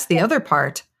that's the other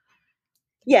part.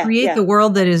 Yeah. Create the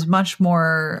world that is much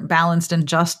more balanced and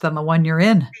just than the one you're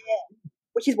in. Yeah.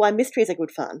 Which is why mysteries are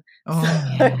good fun. Oh,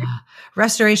 yeah.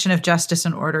 Restoration of justice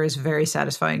and order is very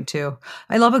satisfying too.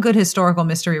 I love a good historical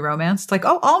mystery romance. It's like,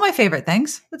 all my favorite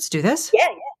things. Let's do this.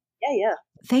 Yeah.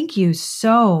 Thank you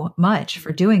so much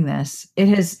for doing this. It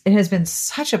has been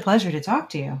such a pleasure to talk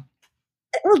to you.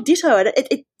 Well, ditto.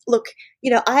 Look,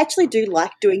 I actually do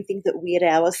like doing things at weird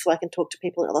hours so I can talk to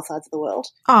people on other sides of the world.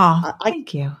 Oh,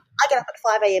 thank you. I get up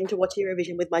at 5 a.m. to watch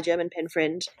Eurovision with my German pen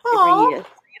friend every year.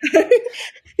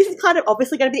 This is kind of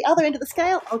obviously going to be the other end of the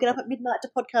scale. I'll get up at midnight to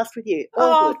podcast with you.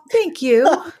 Good. Thank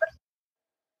you.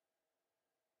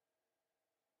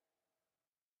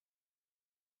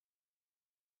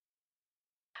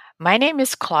 My name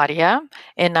is Claudia,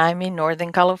 and I'm in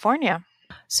Northern California.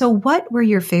 So what were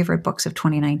your favorite books of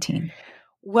 2019?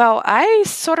 Well, I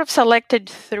sort of selected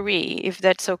 3, if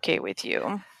that's okay with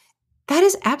you. That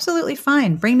is absolutely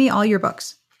fine. Bring me all your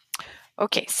books.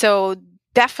 Okay, so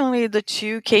definitely the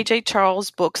 2 KJ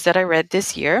Charles books that I read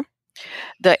this year,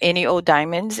 the Any Old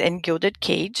Diamonds and Gilded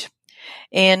Cage,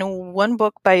 and one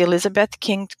book by Elizabeth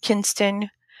Kingston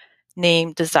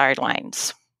named Desired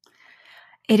Lines.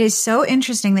 It is so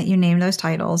interesting that you named those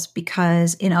titles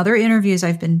because in other interviews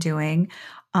I've been doing,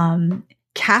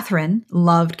 Catherine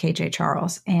loved KJ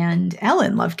Charles and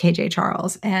Ellen loved KJ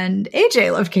Charles and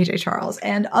AJ loved KJ Charles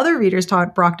and other readers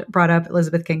brought up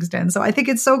Elizabeth Kingston. So I think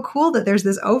it's so cool that there's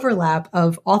this overlap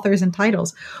of authors and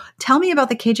titles. Tell me about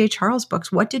the KJ Charles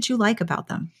books. What did you like about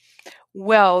them?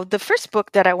 Well, the first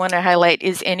book that I want to highlight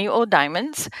is Any Old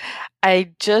Diamonds.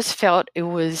 I just felt it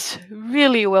was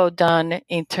really well done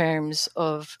in terms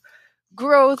of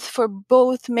growth for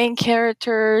both main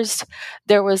characters.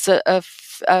 There was a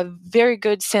very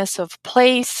good sense of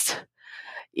place.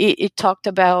 It talked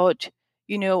about,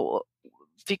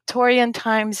 Victorian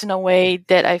times in a way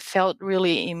that I felt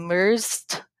really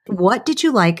immersed. What did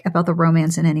you like about the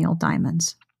romance in Any Old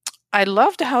Diamonds? I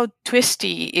loved how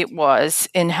twisty it was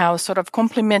and how sort of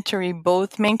complementary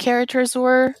both main characters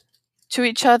were to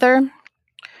each other,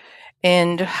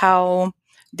 and how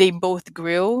they both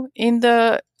grew in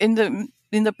the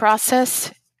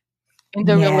process, in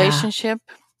the relationship.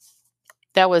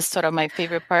 That was sort of my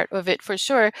favorite part of it for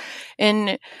sure.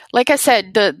 And like I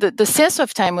said, the sense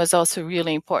of time was also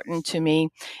really important to me.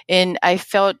 And I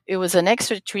felt it was an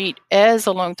extra treat as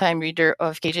a longtime reader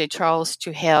of KJ Charles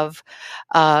to have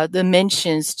the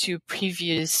mentions to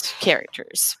previous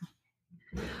characters.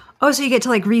 Oh, so you get to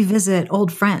revisit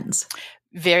old friends.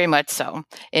 very much so,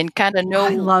 and kind of I know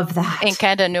love that.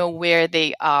 where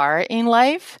they are in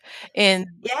life. And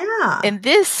Yeah.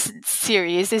 this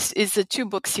series is a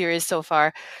 2-book series so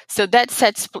far. So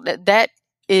that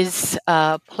is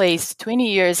placed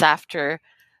 20 years after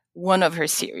one of her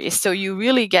series. So you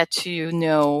really get to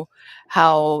know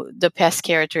how the past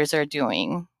characters are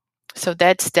doing. So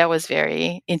that was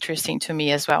very interesting to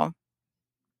me as well.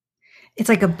 It's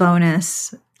like a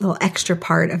bonus, little extra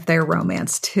part of their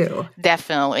romance, too.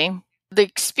 Definitely. The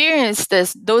experience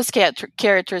those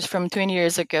characters from 20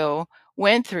 years ago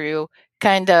went through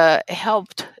kind of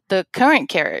helped the current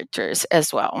characters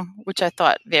as well, which I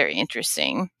thought very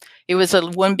interesting. It was a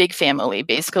one big family,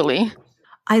 basically.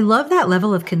 I love that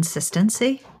level of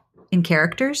consistency in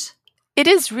characters. It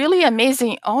is really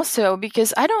amazing also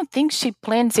because I don't think she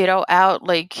plans it all out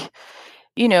like,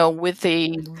 with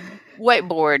a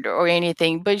whiteboard or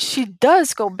anything, but she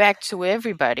does go back to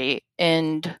everybody,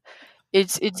 and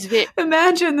it's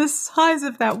Imagine the size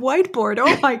of that whiteboard.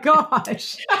 Oh my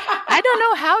gosh. I don't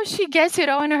know how she gets it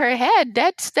all in her head.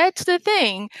 That's the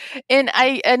thing. And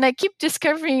I keep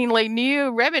discovering like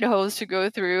new rabbit holes to go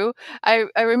through. I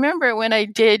remember when I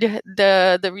did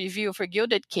the review for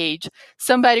Gilded Cage,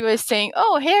 somebody was saying,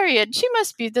 "Oh, Harriet, she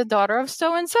must be the daughter of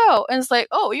so and so." And it's like,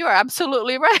 "Oh, you are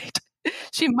absolutely right.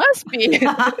 She must be."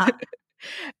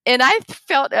 And I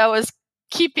felt I was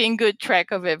keeping good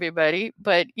track of everybody.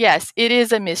 But yes, it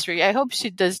is a mystery. I hope she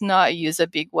does not use a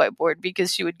big whiteboard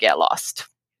because she would get lost.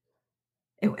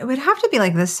 It would have to be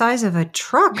like the size of a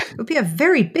truck. It would be a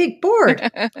very big board.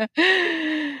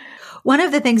 One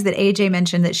of the things that AJ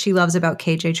mentioned that she loves about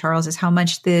KJ Charles is how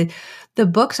much the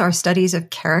books are studies of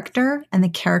character, and the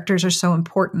characters are so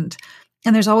important.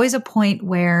 And there's always a point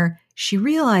where she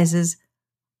realizes,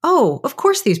 oh, of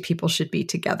course these people should be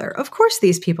together. Of course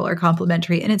these people are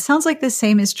complementary. And it sounds like the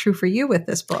same is true for you with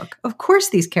this book. Of course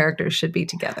these characters should be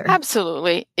together.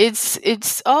 Absolutely.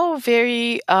 It's all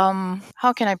very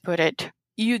how can I put it?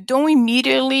 You don't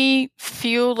immediately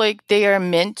feel like they are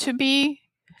meant to be.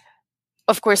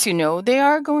 Of course, they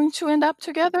are going to end up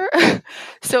together.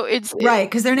 So it's right,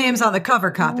 because their name's on the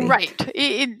cover copy. Right.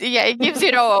 It gives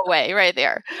it all away right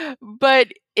there. But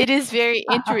it is very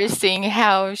interesting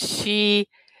how she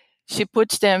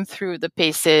puts them through the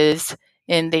paces,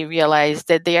 and they realize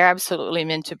that they are absolutely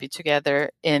meant to be together,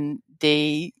 and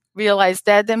they realize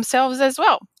that themselves as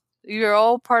well. You're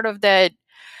all part of that.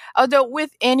 Although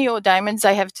with Annual Diamonds,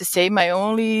 I have to say my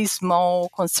only small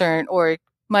concern or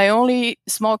my only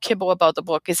small quibble about the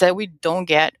book is that we don't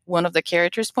get one of the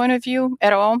characters' point of view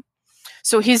at all.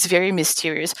 So he's very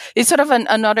mysterious. It's sort of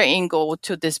another angle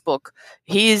to this book.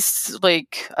 He's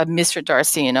like a Mr.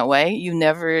 Darcy in a way. You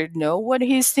never know what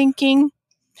he's thinking.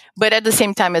 But at the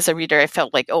same time, as a reader, I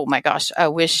felt like, oh my gosh, I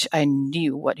wish I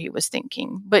knew what he was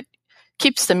thinking. But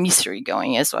keeps the mystery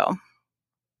going as well.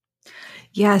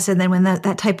 Yes, and then when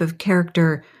that type of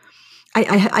character,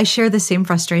 I share the same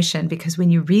frustration, because when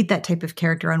you read that type of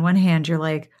character, on one hand, you're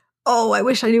like, oh, I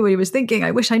wish I knew what he was thinking.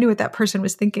 I wish I knew what that person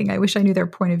was thinking. I wish I knew their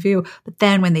point of view. But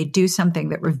then when they do something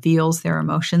that reveals their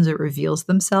emotions, it reveals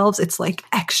themselves, it's like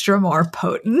extra more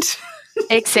potent.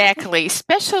 Exactly.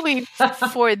 Especially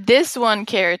for this one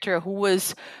character who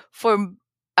was, for,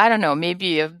 I don't know,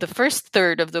 maybe the first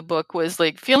third of the book was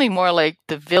like feeling more like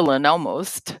the villain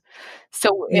almost.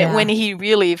 So when he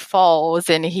really falls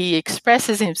and he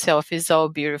expresses himself, is all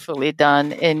beautifully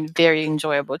done and very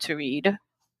enjoyable to read.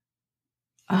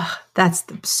 Oh, that's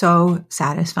so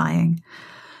satisfying.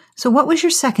 So what was your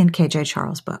second KJ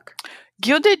Charles book?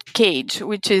 Gilded Cage,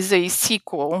 which is a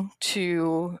sequel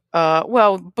to,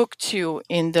 book 2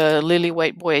 in the Lily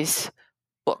White Boys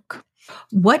book.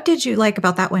 What did you like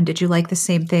about that one? Did you like the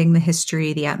same thing, the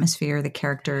history, the atmosphere, the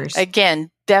characters?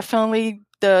 Again, definitely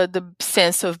the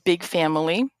sense of big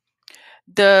family.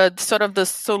 The sort of the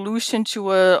solution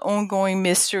to an ongoing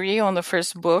mystery on the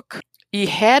first book. It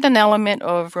had an element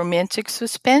of romantic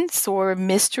suspense or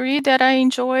mystery that I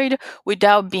enjoyed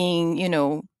without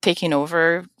being, taking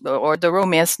over, or the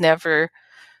romance never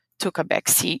took a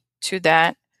backseat to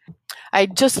that. I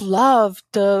just loved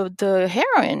the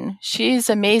heroine. She's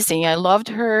amazing. I loved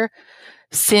her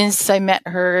since I met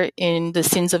her in the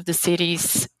Sins of the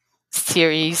Cities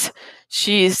series.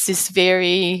 She is this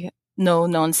very no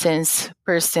nonsense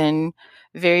person,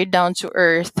 very down to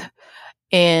earth.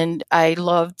 And I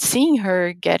loved seeing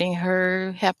her getting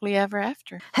her happily ever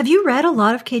after. Have you read a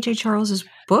lot of KJ Charles's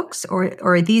books, or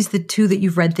are these the two that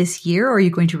you've read this year, or are you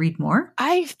going to read more?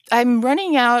 I'm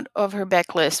running out of her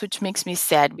backlist, which makes me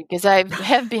sad because I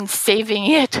have been saving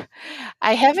it.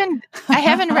 I haven't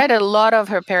read a lot of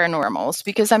her paranormals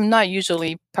because I'm not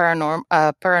usually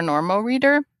paranormal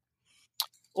reader.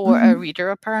 or a reader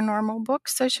of paranormal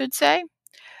books, I should say.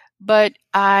 But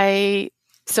I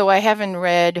haven't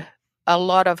read a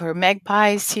lot of her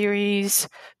Magpie series,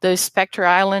 the Spectre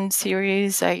Island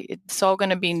series. It's all going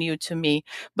to be new to me.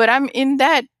 But I'm in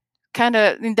that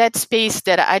space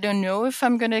that I don't know if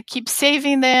I'm going to keep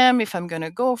saving them, if I'm going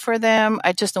to go for them.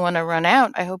 I just don't want to run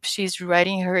out. I hope she's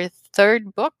writing her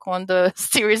third book on the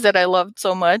series that I loved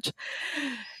so much.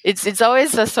 It's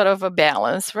always a sort of a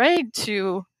balance, right?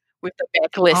 With the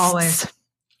backlists.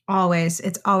 Always.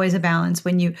 It's always a balance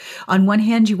when you, on one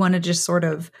hand, you want to just sort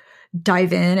of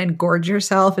dive in and gorge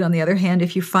yourself. And on the other hand,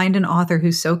 if you find an author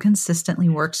who so consistently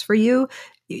works for you,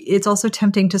 it's also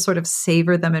tempting to sort of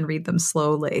savor them and read them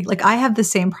slowly. Like I have the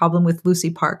same problem with Lucy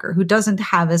Parker, who doesn't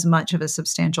have as much of a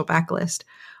substantial backlist.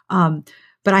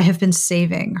 But I have been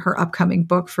saving her upcoming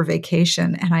book for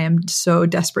vacation, and I am so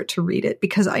desperate to read it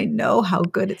because I know how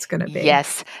good it's going to be.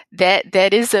 Yes,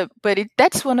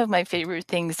 that's one of my favorite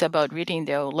things about reading,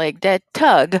 though. Like that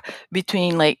tug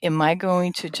between, like, am I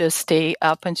going to just stay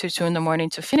up until 2 a.m.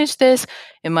 to finish this?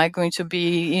 Am I going to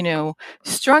be,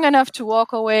 strong enough to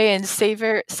walk away and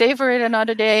savor it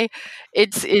another day?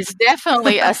 It's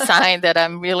definitely a sign that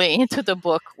I'm really into the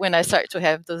book when I start to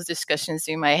have those discussions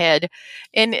in my head.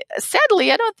 And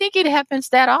sadly, I don't think it happens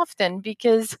that often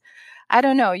because I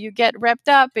don't know, you get wrapped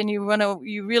up and you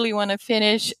really want to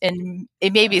finish, and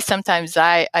it maybe sometimes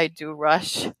I do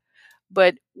rush.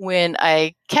 But when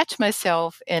I catch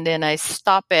myself and then I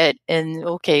stop it and,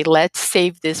 okay, let's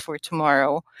save this for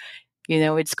tomorrow,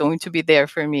 it's going to be there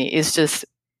for me. It's just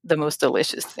the most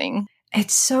delicious thing.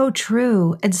 It's so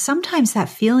true. And sometimes that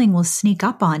feeling will sneak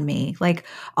up on me. Like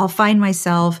I'll find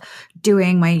myself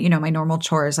doing my normal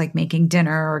chores, like making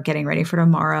dinner or getting ready for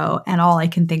tomorrow. And all I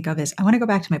can think of is, I want to go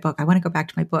back to my book. I want to go back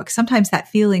to my book. Sometimes that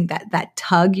feeling, that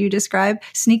tug you describe,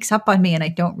 sneaks up on me and I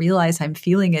don't realize I'm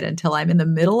feeling it until I'm in the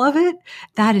middle of it.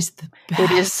 That is the best.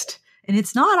 It is. And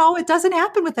it's not it doesn't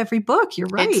happen with every book. You're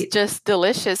right. It's just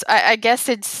delicious. I guess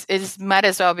it's might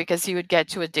as well, because you would get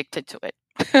too addicted to it.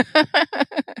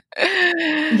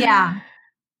 Yeah.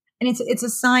 And it's a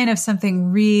sign of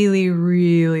something really,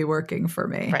 really working for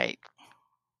me. Right.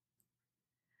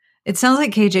 It sounds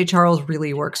like KJ Charles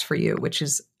really works for you, which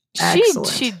is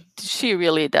excellent. She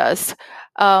really does.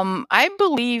 I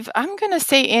believe I'm going to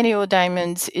say Annie O.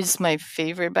 Diamonds is my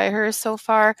favorite by her so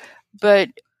far, but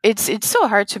it's so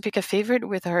hard to pick a favorite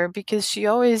with her because she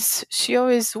always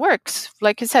works.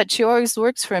 Like I said, she always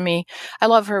works for me. I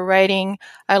love her writing.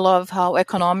 I love how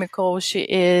economical she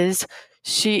is.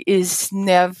 She is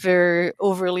never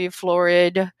overly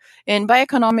florid. And by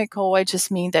economical, I just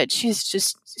mean that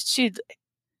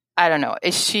I don't know.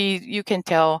 You can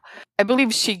tell. I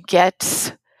believe she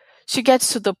gets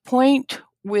to the point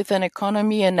with an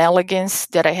economy and elegance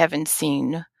that I haven't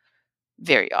seen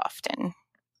very often.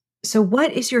 So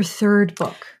what is your third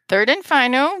book? Third and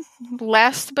final,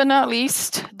 last but not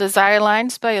least, Desire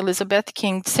Lines by Elizabeth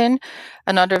Kingston,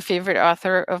 another favorite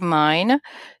author of mine.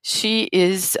 She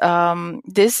is,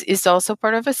 this is also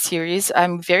part of a series.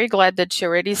 I'm very glad that she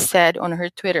already said on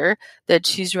her Twitter that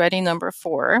she's writing number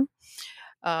 4.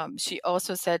 She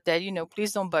also said that,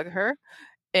 please don't bug her.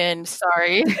 And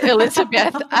sorry,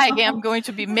 Elizabeth, I am going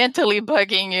to be mentally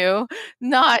bugging you,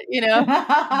 not,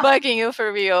 bugging you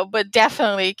for real, but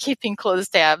definitely keeping close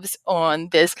tabs on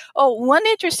this. Oh, one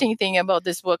interesting thing about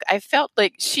this book, I felt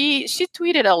like she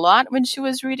tweeted a lot when she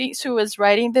was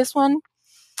writing this one.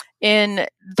 And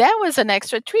that was an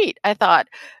extra treat, I thought,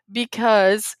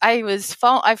 because I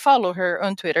follow her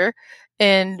on Twitter,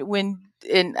 and when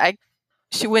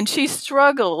she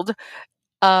struggled,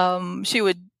 she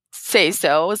would say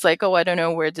so. It was like, oh, I don't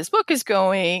know where this book is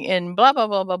going and blah, blah,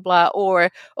 blah, blah, blah. Or,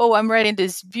 oh, I'm writing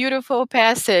this beautiful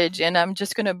passage and I'm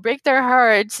just going to break their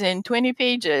hearts in 20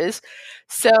 pages.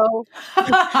 So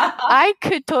I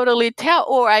could totally tell,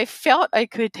 or I felt I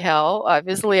could tell.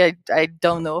 Obviously, I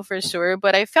don't know for sure,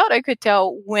 but I felt I could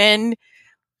tell when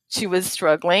she was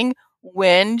struggling,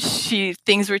 when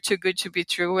things were too good to be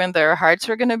true and their hearts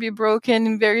were going to be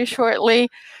broken very shortly.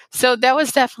 So that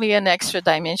was definitely an extra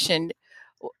dimension,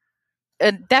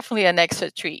 definitely an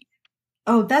extra treat.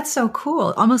 Oh, that's so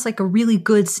cool. Almost like a really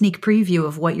good sneak preview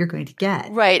of what you're going to get.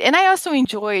 Right. And I also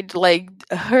enjoyed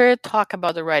her talk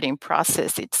about the writing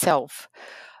process itself.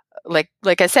 Like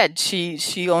I said,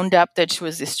 she owned up that she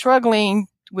was struggling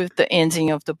with the ending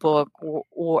of the book,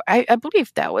 or I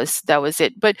believe that was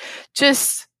it. But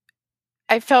just,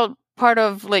 I felt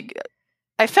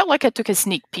I felt like I took a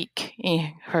sneak peek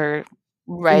in her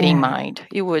writing mind.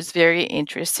 It was very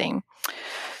interesting.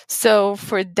 So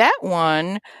for that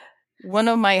one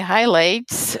of my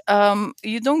highlights,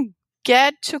 you don't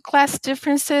get to class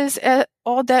differences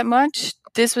all that much.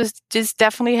 this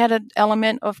definitely had an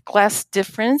element of class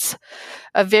difference,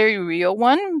 a very real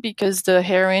one, because the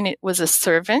heroine, it was a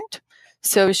servant.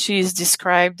 So she's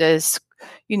described as,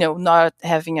 not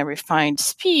having a refined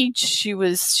speech. She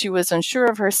was unsure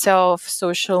of herself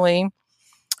socially.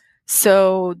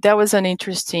 So that was an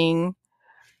interesting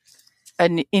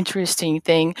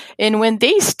thing. And when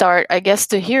they start, I guess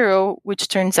the hero, which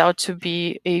turns out to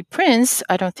be a prince,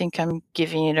 I don't think I'm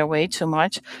giving it away too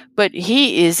much, but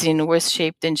he is in worse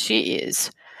shape than she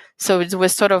is. So it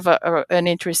was sort of an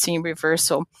interesting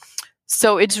reversal.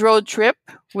 So it's Road Trip,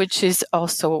 which is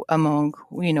also among,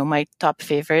 my top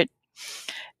favorite.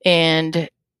 And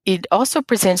it also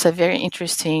presents a very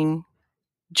interesting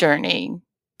journey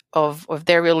of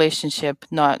their relationship,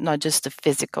 not just the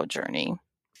physical journey.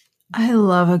 I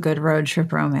love a good road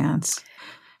trip romance.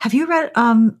 Have you read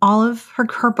all of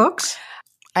her books?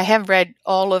 I have read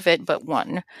all of it but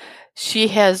one. She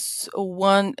has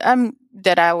one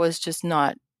that I was just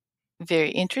not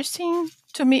very interesting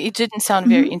to me. It didn't sound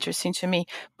very interesting to me.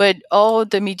 But all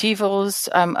the medievals,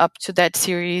 I'm up to that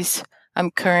series. I'm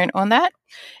current on that.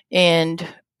 And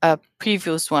a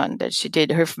previous one that she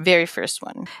did, her very first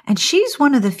one. And she's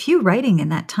one of the few writing in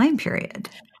that time period.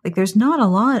 Like, there's not a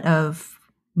lot of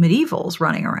medievals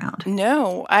running around.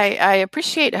 No, I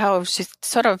appreciate how she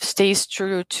sort of stays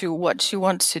true to what she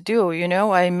wants to do.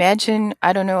 I imagine,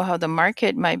 I don't know how the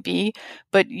market might be,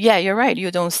 but yeah, you're right.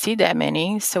 You don't see that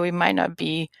many, so it might not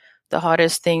be the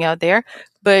hottest thing out there,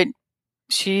 but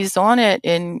she's on it,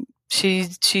 and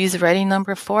she's writing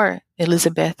number 4.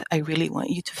 Elizabeth, I really want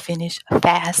you to finish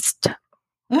fast.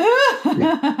 All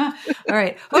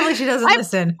right. Hopefully she doesn't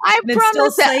listen. I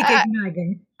promise that.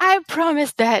 I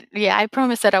promised that. Yeah, I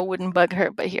promised that I wouldn't bug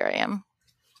her, but here I am.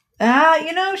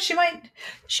 She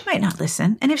might not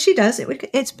listen, and if she does,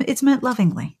 it's meant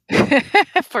lovingly.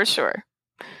 For sure.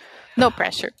 No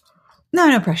pressure.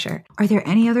 No pressure. Are there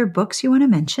any other books you want to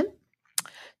mention?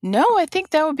 No, I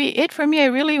think that would be it for me. I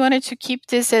really wanted to keep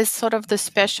this as sort of the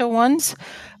special ones.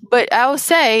 But I'll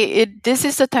say this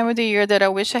is the time of the year that I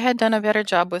wish I had done a better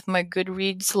job with my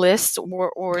Goodreads list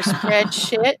or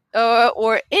spreadsheet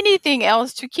or anything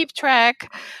else to keep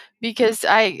track, because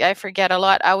I forget a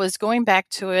lot. I was going back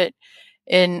to it,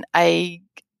 and I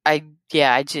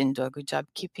didn't do a good job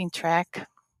keeping track.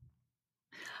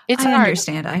 It's hard. I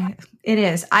understand. It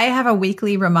is. I have a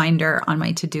weekly reminder on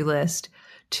my to-do list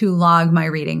to log my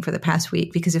reading for the past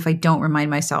week, because if I don't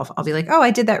remind myself, I'll be like, oh,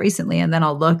 I did that recently. And then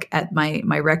I'll look at my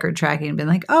record tracking and be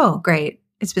like, oh, great.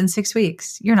 It's been 6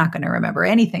 weeks. You're not going to remember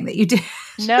anything that you did.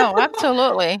 No,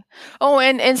 absolutely. Oh,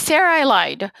 and Sarah, I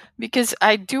lied, because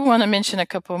I do want to mention a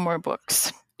couple more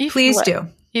books. Please do.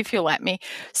 If you let me.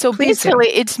 So basically,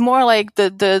 it's more like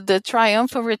the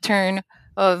triumphal return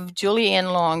of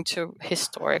Julianne Long to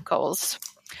historicals.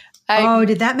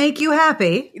 Did that make you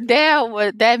happy?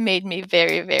 That made me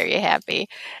very, very happy.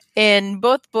 And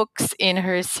both books in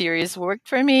her series worked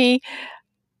for me.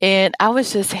 And I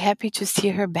was just happy to see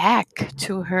her back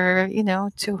to her,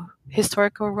 to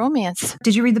historical romance.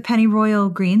 Did you read the Pennyroyal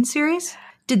Green series?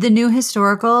 Did the new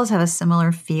historicals have a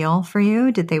similar feel for you?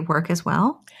 Did they work as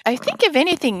well? I think if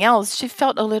anything else, she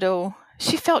felt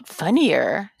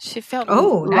funnier. She felt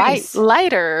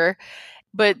lighter.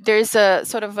 But there's a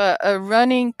sort of a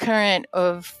running current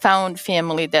of found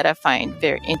family that I find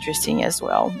very interesting as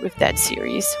well with that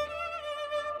series.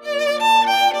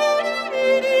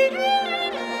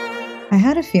 I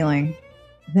had a feeling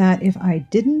that if I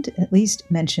didn't at least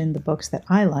mention the books that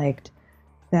I liked,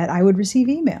 that I would receive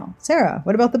email. Sarah,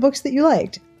 what about the books that you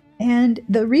liked? And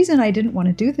the reason I didn't want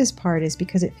to do this part is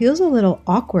because it feels a little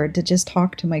awkward to just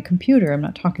talk to my computer. I'm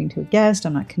not talking to a guest.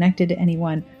 I'm not connected to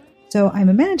anyone. So I'm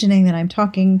imagining that I'm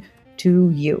talking to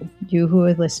you who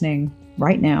are listening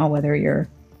right now, whether you're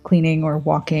cleaning or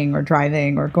walking or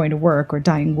driving or going to work or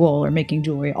dyeing wool or making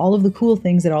jewelry, all of the cool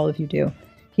things that all of you do.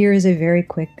 Here is a very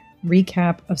quick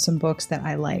recap of some books that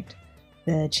I liked.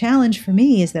 The challenge for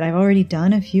me is that I've already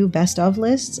done a few best of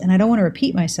lists, and I don't want to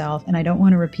repeat myself, and I don't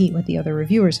want to repeat what the other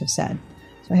reviewers have said.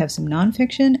 So I have some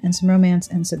nonfiction and some romance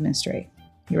and some mystery.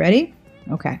 You ready?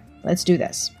 Okay. Let's do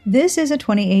this. This is a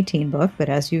 2018 book, but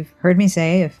as you've heard me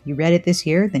say, if you read it this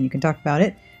year, then you can talk about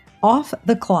it. Off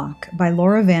the Clock by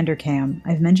Laura Vanderkam.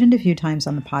 I've mentioned a few times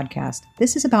on the podcast.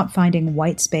 This is about finding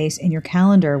white space in your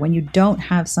calendar when you don't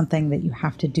have something that you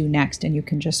have to do next, and you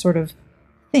can just sort of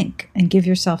think and give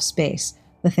yourself space.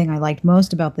 The thing I liked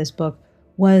most about this book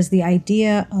was the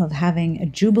idea of having a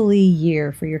Jubilee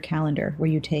year for your calendar, where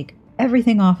you take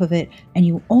everything off of it and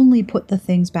you only put the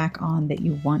things back on that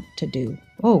you want to do.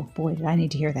 Oh boy, did I need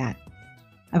to hear that.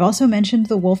 I've also mentioned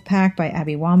The Wolf Pack by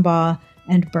Abby Wambach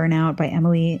and Burnout by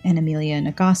Emily and Amelia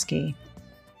Nagoski.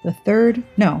 The third,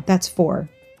 no, that's 4.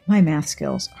 My math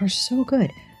skills are so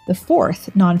good. The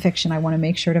fourth nonfiction I want to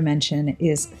make sure to mention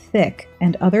is Thick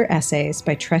and Other Essays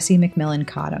by Tressie McMillan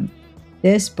Cottom.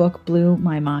 This book blew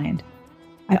my mind.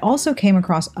 I also came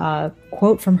across a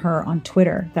quote from her on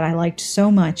Twitter that I liked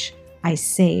so much I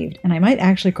saved, and I might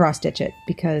actually cross-stitch it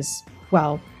because,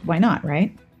 well, why not,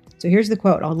 right? So here's the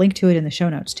quote. I'll link to it in the show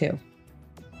notes too.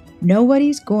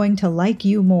 Nobody's going to like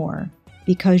you more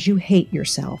because you hate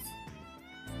yourself.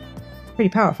 Pretty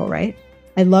powerful, right?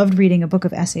 I loved reading a book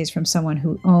of essays from someone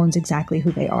who owns exactly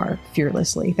who they are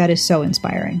fearlessly. That is so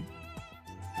inspiring.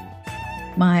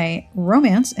 My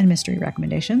romance and mystery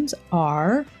recommendations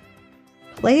are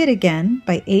Play It Again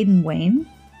by Aidan Wayne,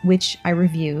 which I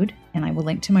reviewed, and I will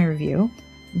link to my review.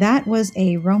 That was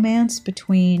a romance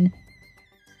between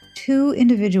 2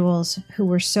 individuals who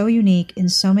were so unique in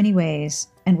so many ways,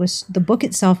 and the book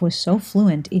itself was so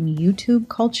fluent in YouTube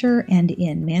culture and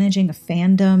in managing a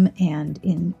fandom and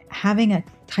in having a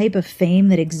type of fame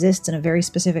that exists in a very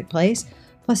specific place.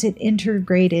 Plus it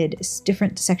integrated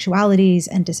different sexualities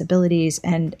and disabilities,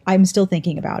 and I'm still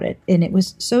thinking about it. And it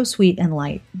was so sweet and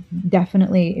light.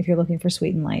 Definitely, if you're looking for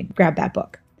sweet and light, grab that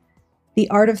book. The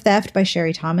Art of Theft by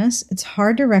Sherry Thomas. It's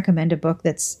hard to recommend a book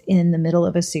that's in the middle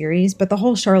of a series, but the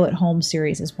whole Charlotte Holmes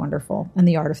series is wonderful, and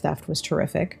The Art of Theft was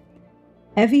terrific.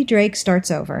 Evie Drake Starts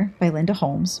Over by Linda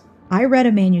Holmes. I read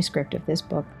a manuscript of this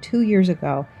book 2 years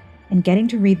ago, and getting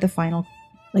to read the final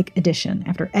edition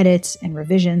after edits and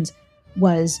revisions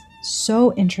was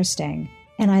so interesting,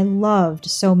 and I loved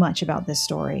so much about this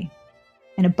story.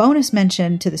 And a bonus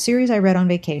mention to the series I read on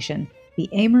vacation, the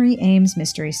Amory Ames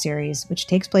Mystery Series, which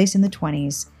takes place in the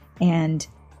 20s and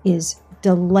is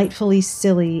delightfully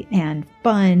silly and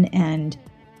fun, and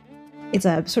it's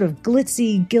a sort of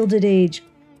glitzy, Gilded Age,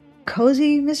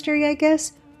 cozy mystery, I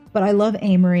guess. But I love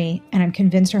Amory, and I'm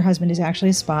convinced her husband is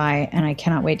actually a spy, and I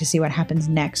cannot wait to see what happens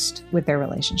next with their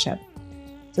relationship.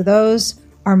 So those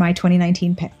are my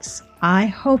 2019 picks. I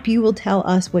hope you will tell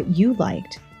us what you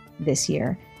liked this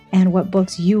year and what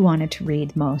books you wanted to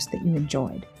read most that you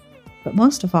enjoyed. But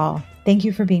most of all, thank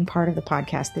you for being part of the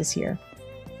podcast this year.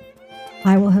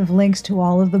 I will have links to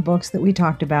all of the books that we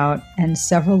talked about and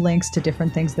several links to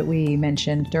different things that we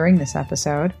mentioned during this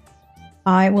episode.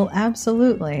 I will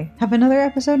absolutely have another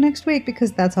episode next week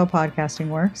because that's how podcasting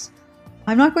works.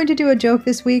 I'm not going to do a joke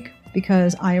this week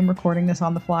because I am recording this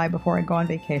on the fly before I go on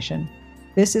vacation.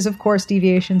 This is, of course,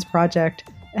 Deviations Project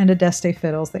and Adeste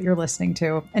Fiddles that you're listening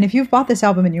to. And if you've bought this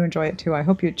album and you enjoy it too, I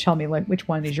hope you'd tell me which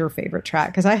one is your favorite track,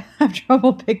 because I have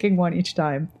trouble picking one each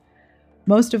time.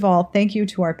 Most of all, thank you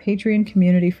to our Patreon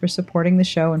community for supporting the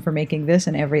show and for making this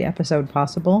and every episode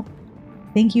possible.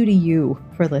 Thank you to you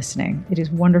for listening. It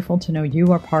is wonderful to know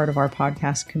you are part of our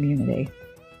podcast community.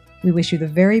 We wish you the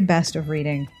very best of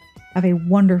reading. Have a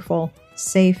wonderful,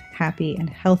 safe, happy, and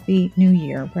healthy new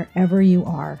year wherever you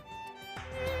are.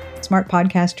 Smart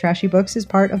Podcast Trashy Books is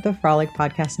part of the Frolic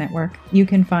Podcast Network. You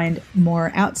can find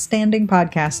more outstanding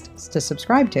podcasts to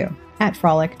subscribe to at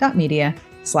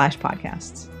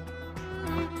frolic.media/podcasts.